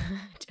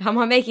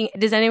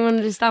anyone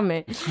understand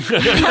me?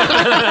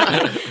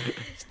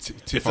 Too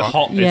It's far. a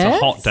hot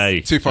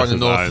day. Too far in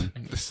the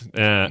This north.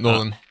 is,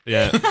 northern.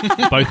 Yeah,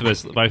 both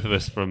of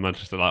us from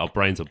Manchester. Like our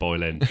brains are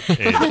boiling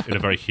in a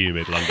very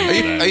humid London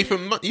today. Are you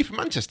from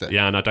Manchester?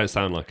 Yeah, and I don't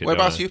sound like it.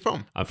 Whereabouts are you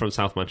from? I'm from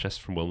South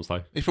Manchester, from Wilmslow.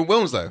 Are you from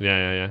Wilmslow?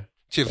 Yeah.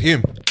 Chill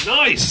Hume.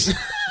 Nice.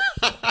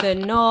 The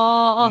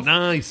north.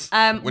 Nice.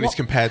 When he's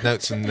compared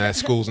notes and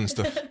schools and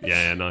stuff.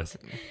 Yeah, nice.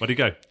 Where do you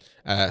go?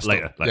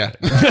 Later. Yeah.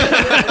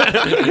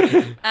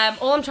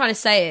 All I'm trying to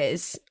say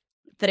is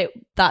that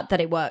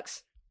it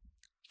works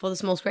for the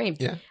small screen.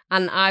 Yeah.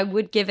 And I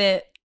would give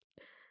it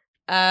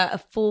a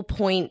 4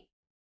 point.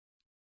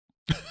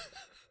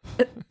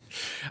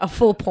 A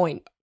 4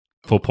 point.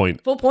 4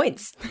 point. 4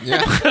 points.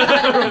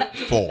 Yeah.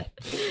 4.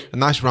 A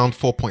nice round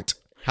 4 point.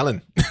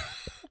 Helen.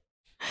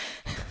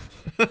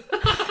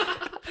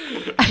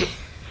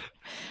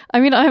 I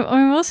mean,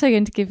 I'm also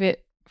going to give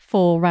it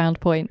 4 round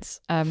points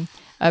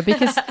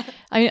because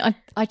I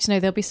just know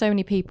there'll be so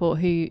many people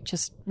who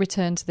just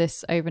return to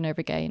this over and over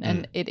again,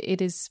 and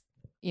it is,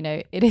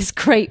 it is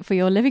great for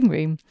your living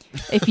room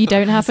if you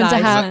don't happen to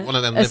have one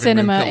of them a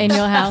cinema in films.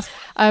 your house.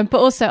 But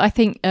also, I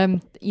think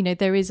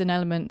there is an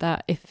element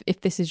that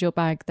if this is your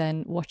bag,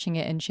 then watching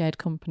it in shared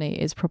company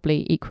is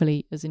probably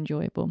equally as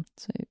enjoyable.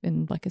 So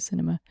in like a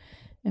cinema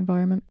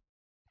environment.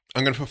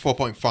 I'm going for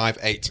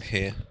 4.58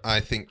 here. I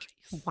think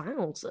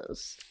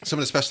Wowzers. some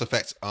of the special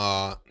effects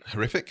are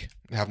horrific.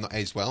 They have not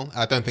aged well.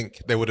 I don't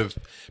think they would have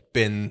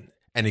been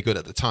any good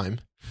at the time.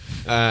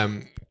 It's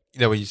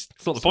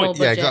not the point. Small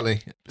Yeah, budget.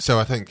 exactly. So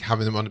I think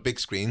having them on a big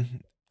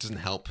screen doesn't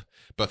help.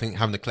 But I think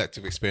having the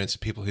collective experience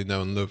of people who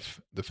know and love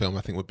the film,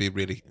 I think would be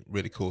really,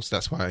 really cool. So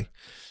that's why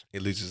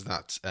it loses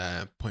that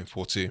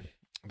 0.42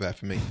 there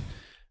for me.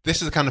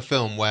 This is the kind of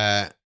film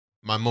where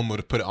my mum would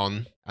have put it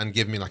on and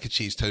given me like a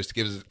cheese toast,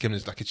 given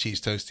us like a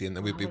cheese toasty, and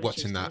then we'd be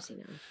watching that.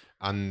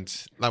 And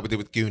like we did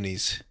with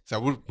Goonies. So I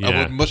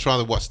would much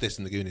rather watch this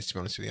than the Goonies, to be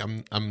honest with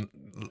you. I'm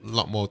a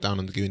lot more down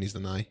on the Goonies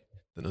than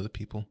other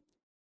people.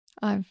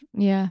 I've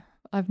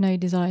no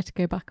desire to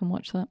go back and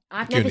watch that.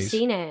 I've never Goonies.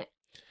 seen it.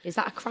 Is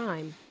that a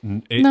crime?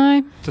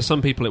 No. To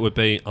some people, it would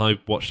be. I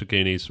watched the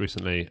Goonies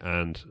recently,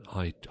 and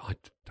I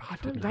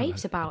Everyone didn't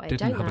raves about it,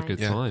 didn't don't have a they? good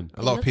Yeah. time.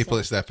 A lot of loves people,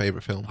 it. it's their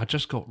favourite film. I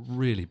just got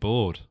really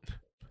bored.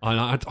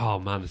 Oh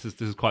man, this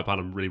is quite bad.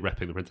 I'm really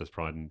repping the Princess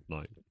Bride and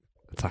like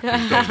attacking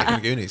The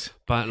Goonies.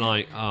 but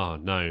like, oh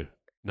no,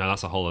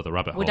 that's a whole other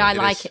rabbit hole. Would I It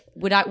like is.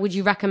 it? Would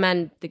you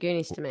recommend the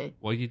Goonies to me?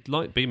 Well, you'd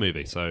like B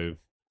movie, so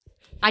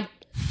I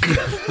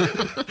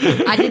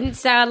I didn't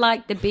say I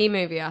liked the B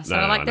movie. I said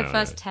No, I liked the no,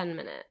 first no. 10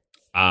 minutes.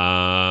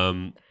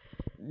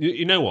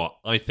 You know what?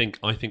 I think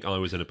I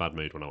was in a bad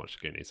mood when I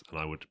watched the Goonies, and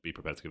I would be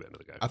prepared to give it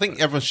another go. I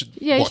think everyone should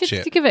Yeah, you watch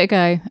should it. give it a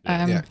go.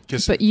 Yeah,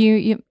 'cause- but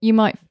you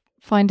might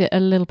find it a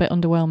little bit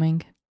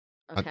underwhelming.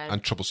 Okay.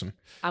 And troublesome.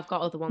 I've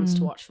got other ones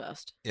to watch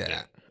first.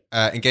 Yeah.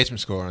 Engagement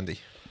score, Andy.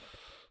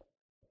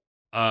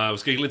 I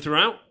was giggling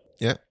throughout.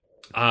 Yeah.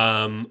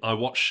 I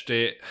watched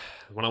it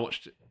when I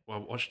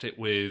watched it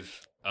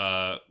with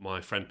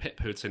my friend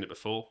Pip, who had seen it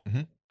before,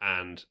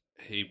 and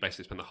he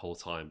basically spent the whole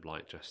time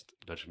like just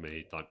nudging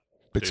me, like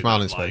Big doing smile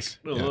that, on his like, face.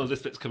 Oh, Yeah.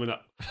 this bit's coming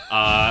up,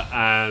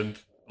 and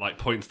like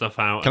pointing stuff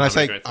out. Can and I having a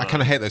say, great I time.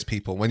 kind of hate those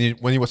people. When you're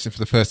watching for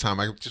the first time,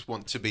 I just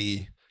want to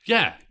be...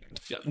 Yeah.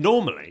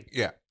 Normally,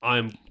 Yeah.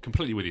 I'm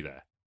completely with you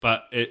there.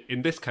 But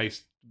in this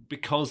case,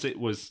 because it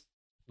was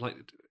like,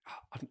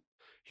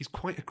 he's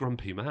quite a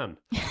grumpy man,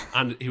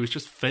 and he was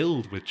just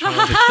filled with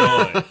childish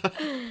joy,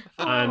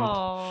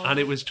 and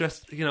it was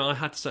just, I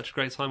had such a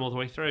great time all the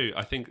way through.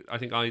 I think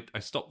I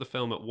stopped the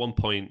film at one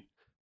point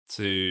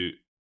to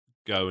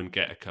go and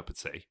get a cup of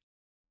tea,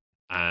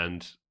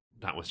 and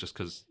that was just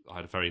because I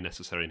had a very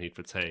necessary need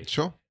for tea.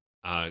 Sure.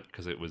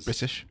 Because it was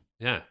British.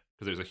 because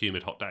it was a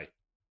humid, hot day,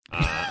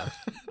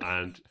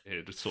 and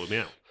it just sorted me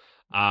out.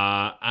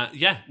 I'm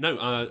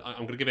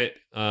going to give it.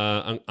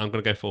 I'm going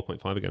to go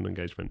 4.5 again.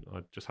 Engagement.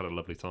 I just had a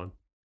lovely time.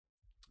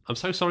 I'm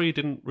so sorry you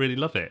didn't really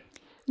love it.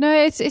 No,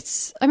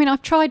 it's. I mean,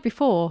 I've tried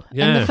before, and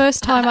Yeah. the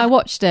first time I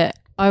watched it,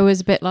 I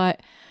was a bit like,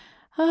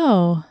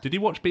 oh. Did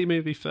you watch B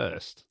movie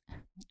first?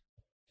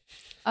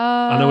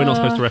 I know we're not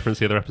supposed to reference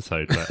the other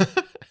episode,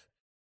 but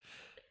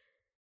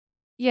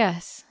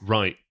Yes,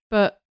 right,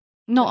 but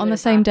not on the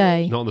same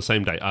day. not on the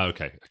same day. Oh,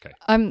 okay.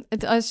 I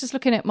was just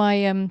looking at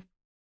my.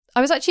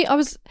 I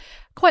was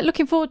quite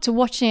looking forward to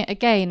watching it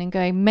again and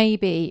going,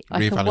 maybe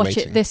I can watch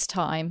Reevaluating. it this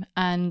time,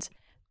 and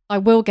I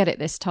will get it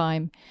this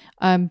time.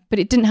 But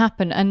it didn't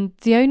happen, and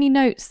the only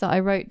notes that I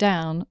wrote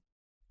down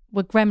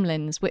were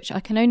Gremlins, which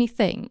I can only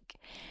think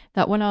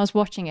that when I was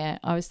watching it,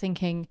 I was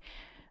thinking,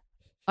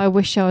 I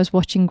wish I was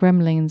watching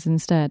Gremlins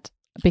instead,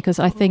 because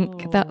I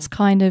think that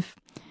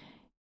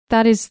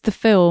is the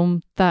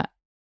film that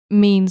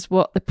means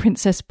what The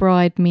Princess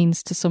Bride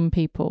means to some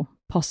people,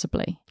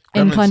 possibly.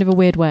 In Gremlins- kind of a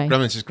weird way.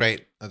 Gremlins is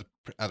great at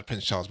the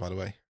Prince Charles, by the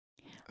way.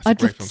 That's I'd a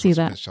great love to film see watch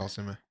that. Prince Charles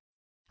cinema.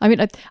 I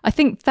mean, I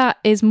think that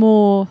is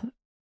more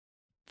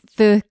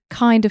the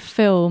kind of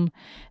film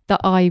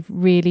that I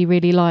really,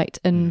 really liked.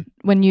 And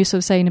when you sort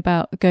of saying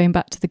about going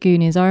back to the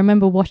Goonies, I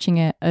remember watching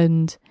it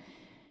and,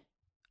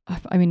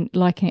 I mean,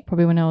 liking it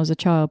probably when I was a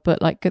child,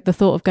 but like the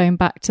thought of going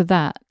back to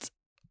that,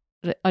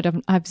 I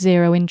have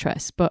zero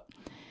interest, but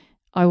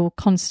I will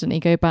constantly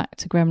go back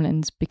to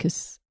Gremlins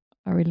because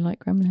I really like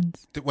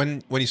Gremlins.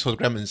 When you saw the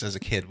Gremlins as a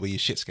kid, were you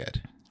shit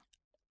scared?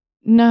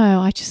 No,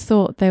 I just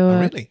thought they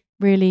were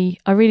Really?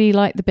 I really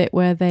liked the bit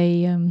where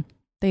they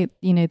do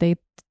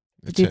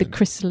the Return.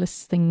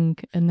 chrysalis thing,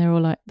 and they're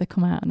all like, they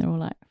come out and they're all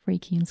like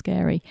freaky and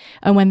scary.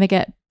 And when they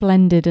get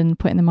blended and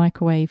put in the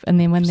microwave, and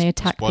then when they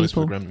attack Spoilers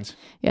people. for Gremlins.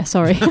 Yeah,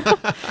 sorry.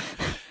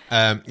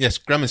 Yes,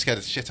 Gremlins scared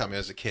the shit out of me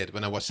as a kid.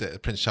 When I watched it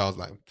at Prince Charles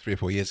like 3 or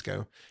 4 years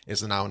ago,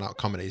 it's an out-and-out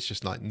comedy. It's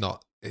just like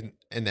not in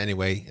any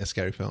way a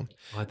scary film.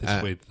 I had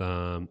this with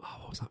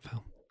what was that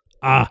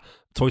film?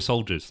 Toy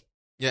Soldiers.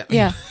 Yeah.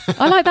 Yeah,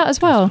 I like that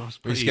as well. I was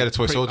Were you scared of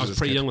Toy Soldiers I was as a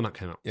pretty kid? young when that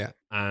came out. Yeah.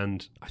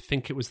 And I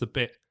think it was the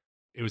bit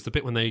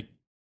when they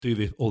do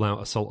the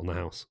all-out assault on the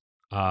house.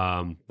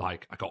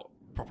 Like I got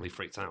properly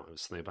freaked out. It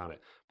was something about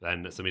it.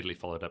 Then it's immediately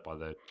followed up by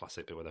the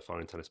classic bit where they're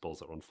firing tennis balls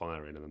that are on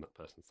fire in, and then that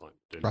person's like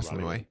doing Blasting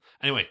rally. away.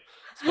 Anyway,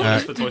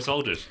 spoilers for Toy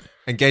Soldiers.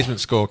 Engagement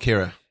score,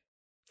 Kira.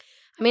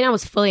 I mean, I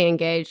was fully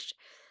engaged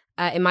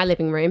in my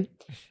living room,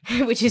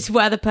 which is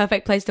where the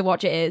perfect place to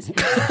watch it is. This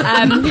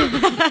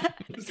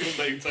is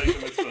the name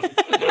taken this one.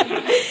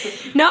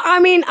 No, I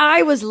mean,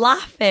 I was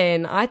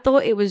laughing. I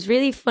thought it was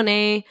really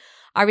funny.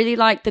 I really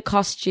liked the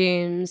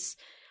costumes.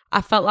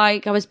 I felt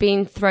like I was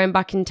being thrown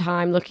back in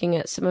time looking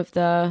at some of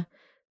the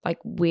like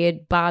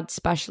weird, bad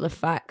special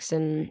effects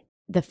and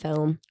the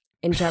film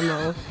in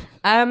general.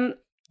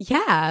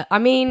 Yeah, I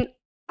mean,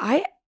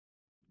 I'm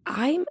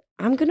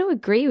going to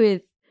agree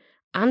with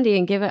Andy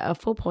and give it a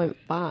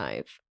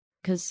 4.5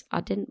 because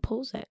I didn't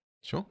pause it.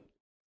 Sure.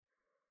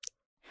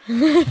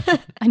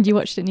 And you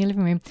watched it in your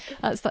living room.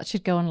 That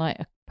should go on like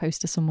a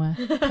poster somewhere.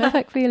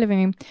 Perfect for your living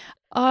room.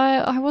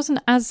 I wasn't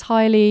as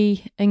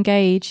highly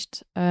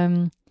engaged.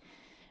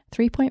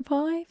 3.5.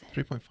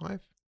 3.5.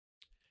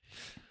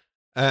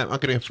 I'm going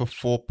to go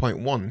for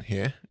 4.1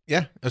 here.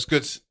 Yeah, it was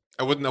good.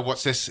 I wouldn't have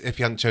watched this if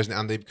you hadn't chosen it,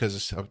 Andy,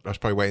 because I was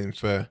probably waiting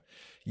for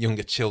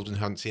younger children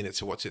who hadn't seen it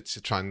to watch it to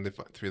try and live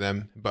through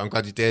them. But I'm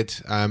glad you did.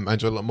 I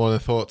enjoyed it a lot more than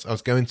I thought I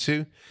was going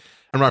to.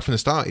 And right from the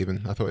start,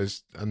 even, I thought it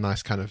was a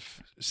nice kind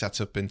of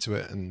setup into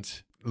it and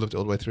loved it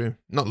all the way through.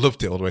 Not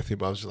loved it all the way through,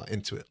 but I was just like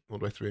into it all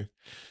the way through.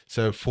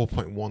 So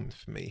 4.1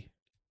 for me.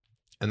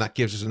 And that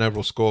gives us an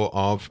overall score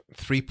of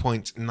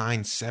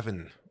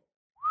 3.97.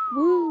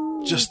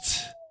 Woo.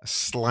 Just a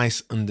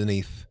slice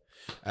underneath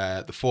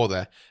the 4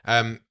 there.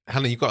 Helen,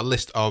 you've got a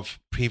list of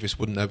previous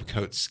Wooden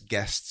Overcoats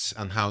guests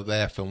and how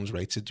their films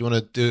rated. Do you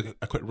want to do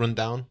a quick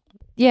rundown?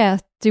 Yeah.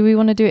 Do we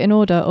want to do it in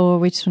order or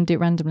we just want to do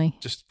it randomly?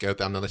 Just go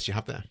down the list you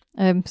have there.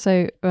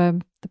 So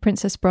The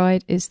Princess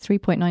Bride is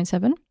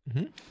 3.97.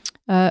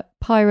 Mm-hmm.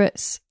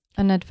 Pirates,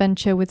 An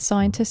Adventure with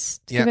Scientists,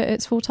 to give it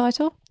its full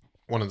title.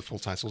 One of the full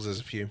titles, there's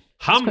a few.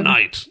 Ham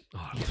Night.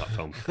 Oh, I love that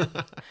film.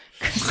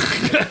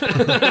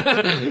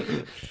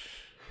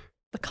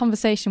 The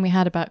conversation we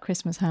had about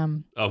Christmas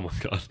ham. Oh my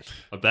god,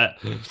 I bet.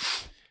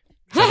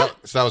 So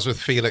that was with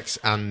Felix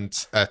and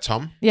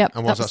Tom. Yeah,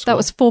 and that was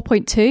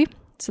 4.2.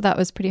 So that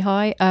was pretty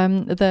high.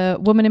 The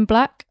Woman in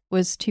Black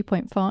was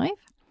 2.5.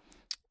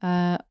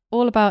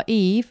 All About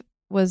Eve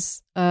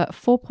was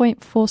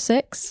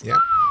 4.46. Yeah,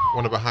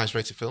 one of our highest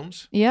rated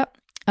films. Yep.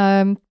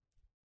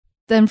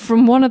 Then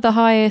from one of the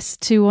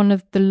highest to one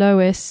of the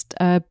lowest,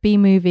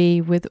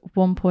 B-Movie with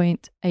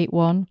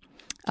 1.81.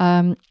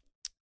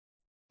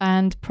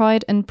 And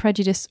Pride and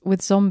Prejudice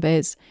with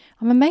Zombies.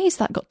 I'm amazed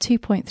that got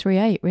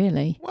 2.38,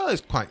 really. Well,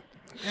 it's quite...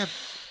 Yeah,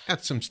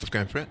 had some stuff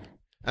going for it.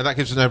 And that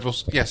gives us an overall...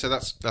 Yeah, so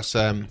that's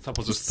That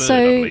was his third, so,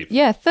 I believe.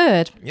 yeah,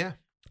 third. Yeah.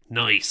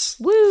 Nice.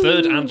 Woo.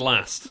 Third and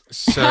last.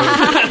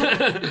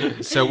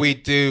 So we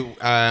do,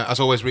 as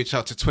always, reach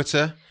out to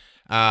Twitter.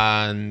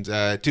 And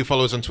do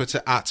follow us on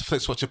Twitter at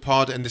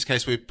FlixWatcherPod. In this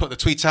case, we put the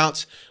tweet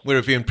out. We're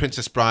reviewing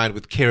Princess Bride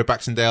with Kira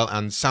Baxendale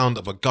and Sound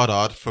of a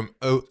Goddard from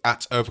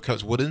at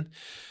Overcoats Wooden.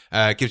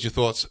 Gives your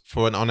thoughts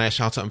for an on-air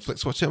shout-out on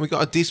FlixWatcher. And we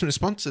got a decent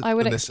response. I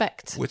would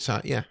expect. Which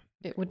I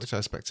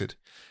expected.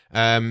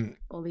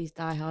 All these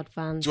diehard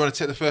fans. Do you want to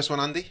take the first one,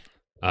 Andy?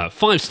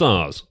 5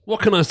 stars.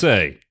 What can I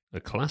say? A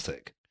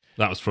classic.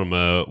 That was from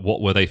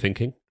What Were They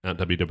Thinking at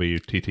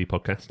WWTT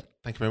Podcast.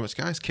 Thank you very much,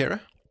 guys.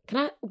 Kira?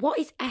 What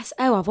is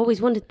SO? I've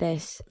always wondered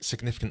this.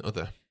 Significant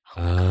other.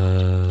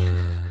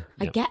 I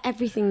get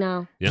everything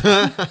now.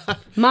 Yeah.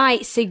 My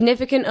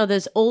significant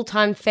other's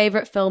all-time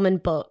favourite film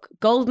and book.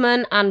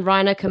 Goldman and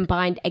Reiner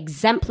combined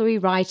exemplary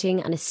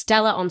writing and a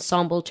stellar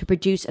ensemble to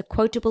produce a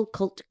quotable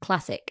cult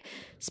classic.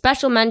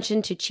 Special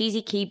mention to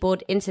cheesy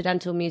keyboard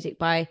incidental music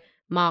by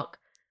Mark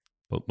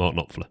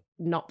Knopfler.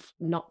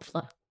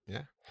 Knopfler.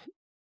 Yeah.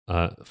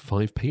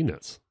 5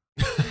 Peanuts.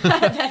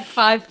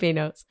 5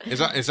 Peanuts. Is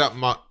that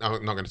Mark?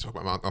 I'm not going to talk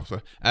about Mark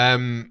Knopfler.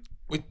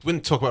 We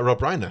wouldn't talk about Rob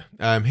Reiner.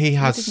 He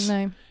I didn't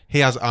know. He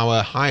has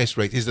our highest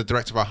rated. He's the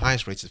director of our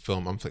highest rated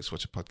film on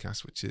FlixWatcher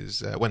podcast, which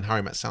is When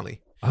Harry Met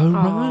Sally. Oh,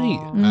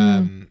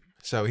 right.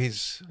 So he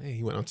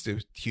went on to do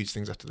huge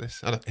things after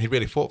this. And he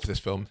really fought for this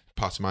film.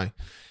 Part of my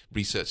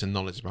research and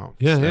knowledge about.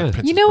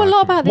 Princess You know a Bride.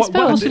 lot about this What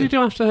film. else did he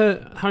do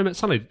after Harry Met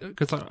Sally?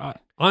 Because I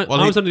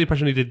was under the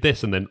impression he did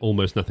this and then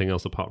almost nothing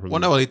else apart from... Well,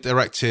 no, he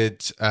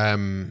directed... I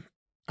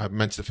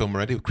mentioned the film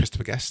already with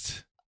Christopher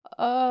Guest.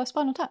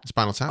 Spinal Tap.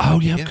 Spinal Tap. Oh,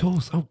 yeah, of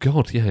course. Oh,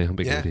 God, yeah, I'm a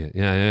big Yeah. idiot.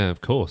 Yeah,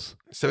 of course.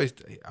 So I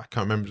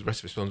can't remember the rest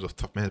of his films off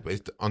the top of my head, but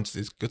he's onto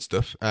his good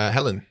stuff.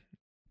 Helen.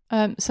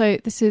 So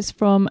this is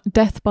from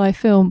Death by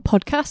Film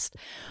podcast.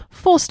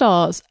 4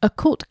 stars, a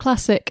cult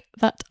classic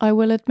that I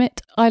will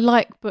admit I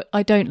like, but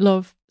I don't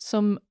love.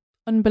 Some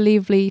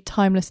unbelievably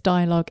timeless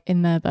dialogue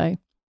in there, though.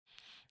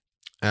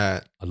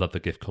 I love the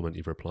GIF comment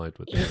you've replied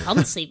with.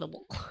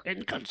 Inconceivable.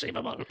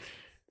 Inconceivable.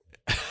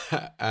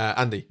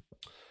 Andy.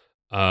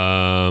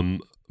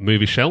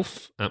 Movie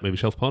Shelf at Movie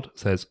Shelf Pod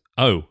says,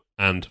 hang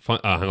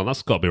on,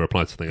 that's got to be a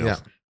reply to something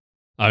else.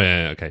 Yeah. Oh,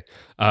 yeah, okay.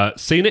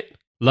 Seen it,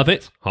 love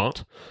it,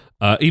 heart.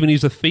 Even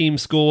use a theme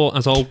score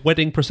as our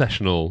wedding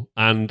processional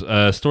and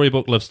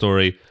storybook love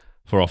story.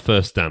 for our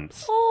first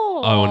dance.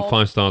 Oh, and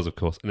 5 stars, of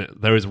course. And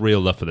there is real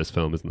love for this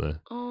film, isn't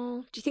there?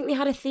 Oh, do you think they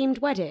had a themed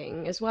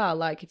wedding as well?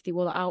 Like if they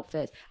wore the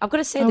outfits? I've got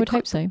to say, I the would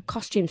hope so.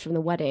 costumes from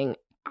the wedding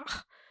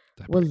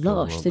They're were pretty cool,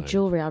 lush. weren't The they?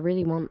 jewellery, I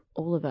really want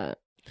all of it.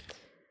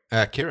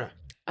 Kira.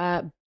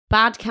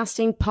 Bad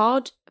casting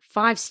pod,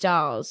 5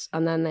 stars.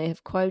 And then they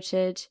have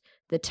quoted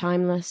the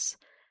timeless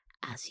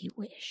 "As You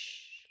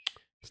Wish."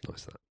 It's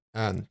nice that.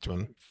 And do you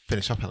want to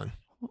finish up, Helen?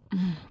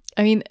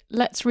 I mean,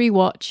 let's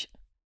rewatch.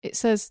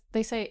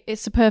 They say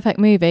it's a perfect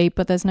movie,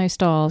 but there's no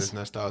stars. There's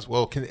no stars.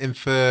 Well, can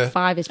infer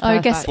 5 is Oh, I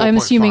perfect. guess I'm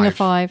assuming a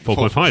 5.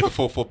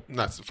 4.5.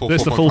 That's 4.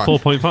 There's the full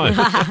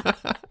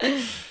 4.5.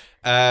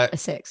 A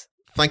 6.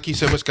 Thank you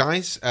so much,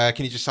 guys.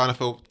 Can you just sign off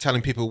for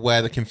telling people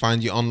where they can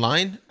find you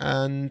online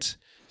and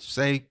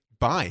say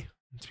bye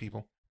to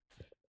people?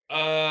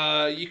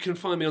 You can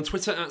find me on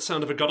Twitter at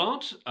Sound of a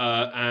Goddard,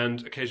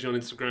 and occasionally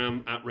on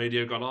Instagram at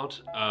Radio Goddard.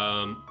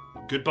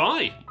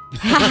 Goodbye.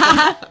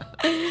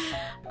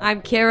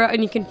 I'm Kira,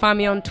 and you can find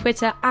me on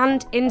Twitter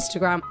and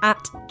Instagram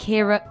at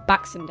Kira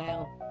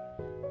Baxendale.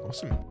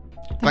 Awesome.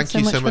 Thank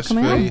you so much for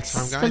coming your on. time,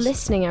 Thanks guys. for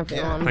listening,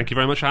 everyone. Thank you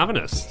very much for having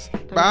us. Bye.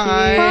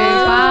 Bye.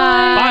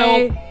 Bye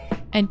all.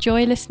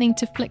 Enjoy listening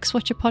to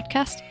FlixWatcher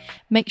podcast?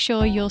 Make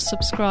sure you're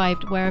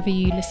subscribed wherever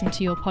you listen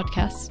to your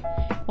podcasts.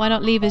 Why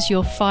not leave us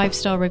your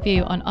 5-star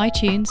review on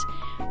iTunes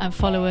and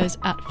follow us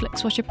at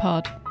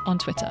FlixWatcherPod on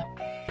Twitter.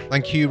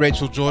 Thank you,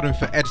 Rachel Jordan,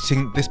 for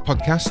editing this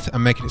podcast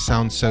and making it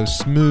sound so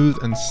smooth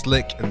and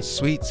slick and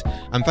sweet.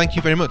 And thank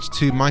you very much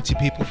to Mighty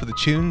People for the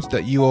tunes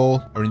that you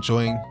all are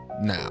enjoying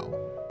now.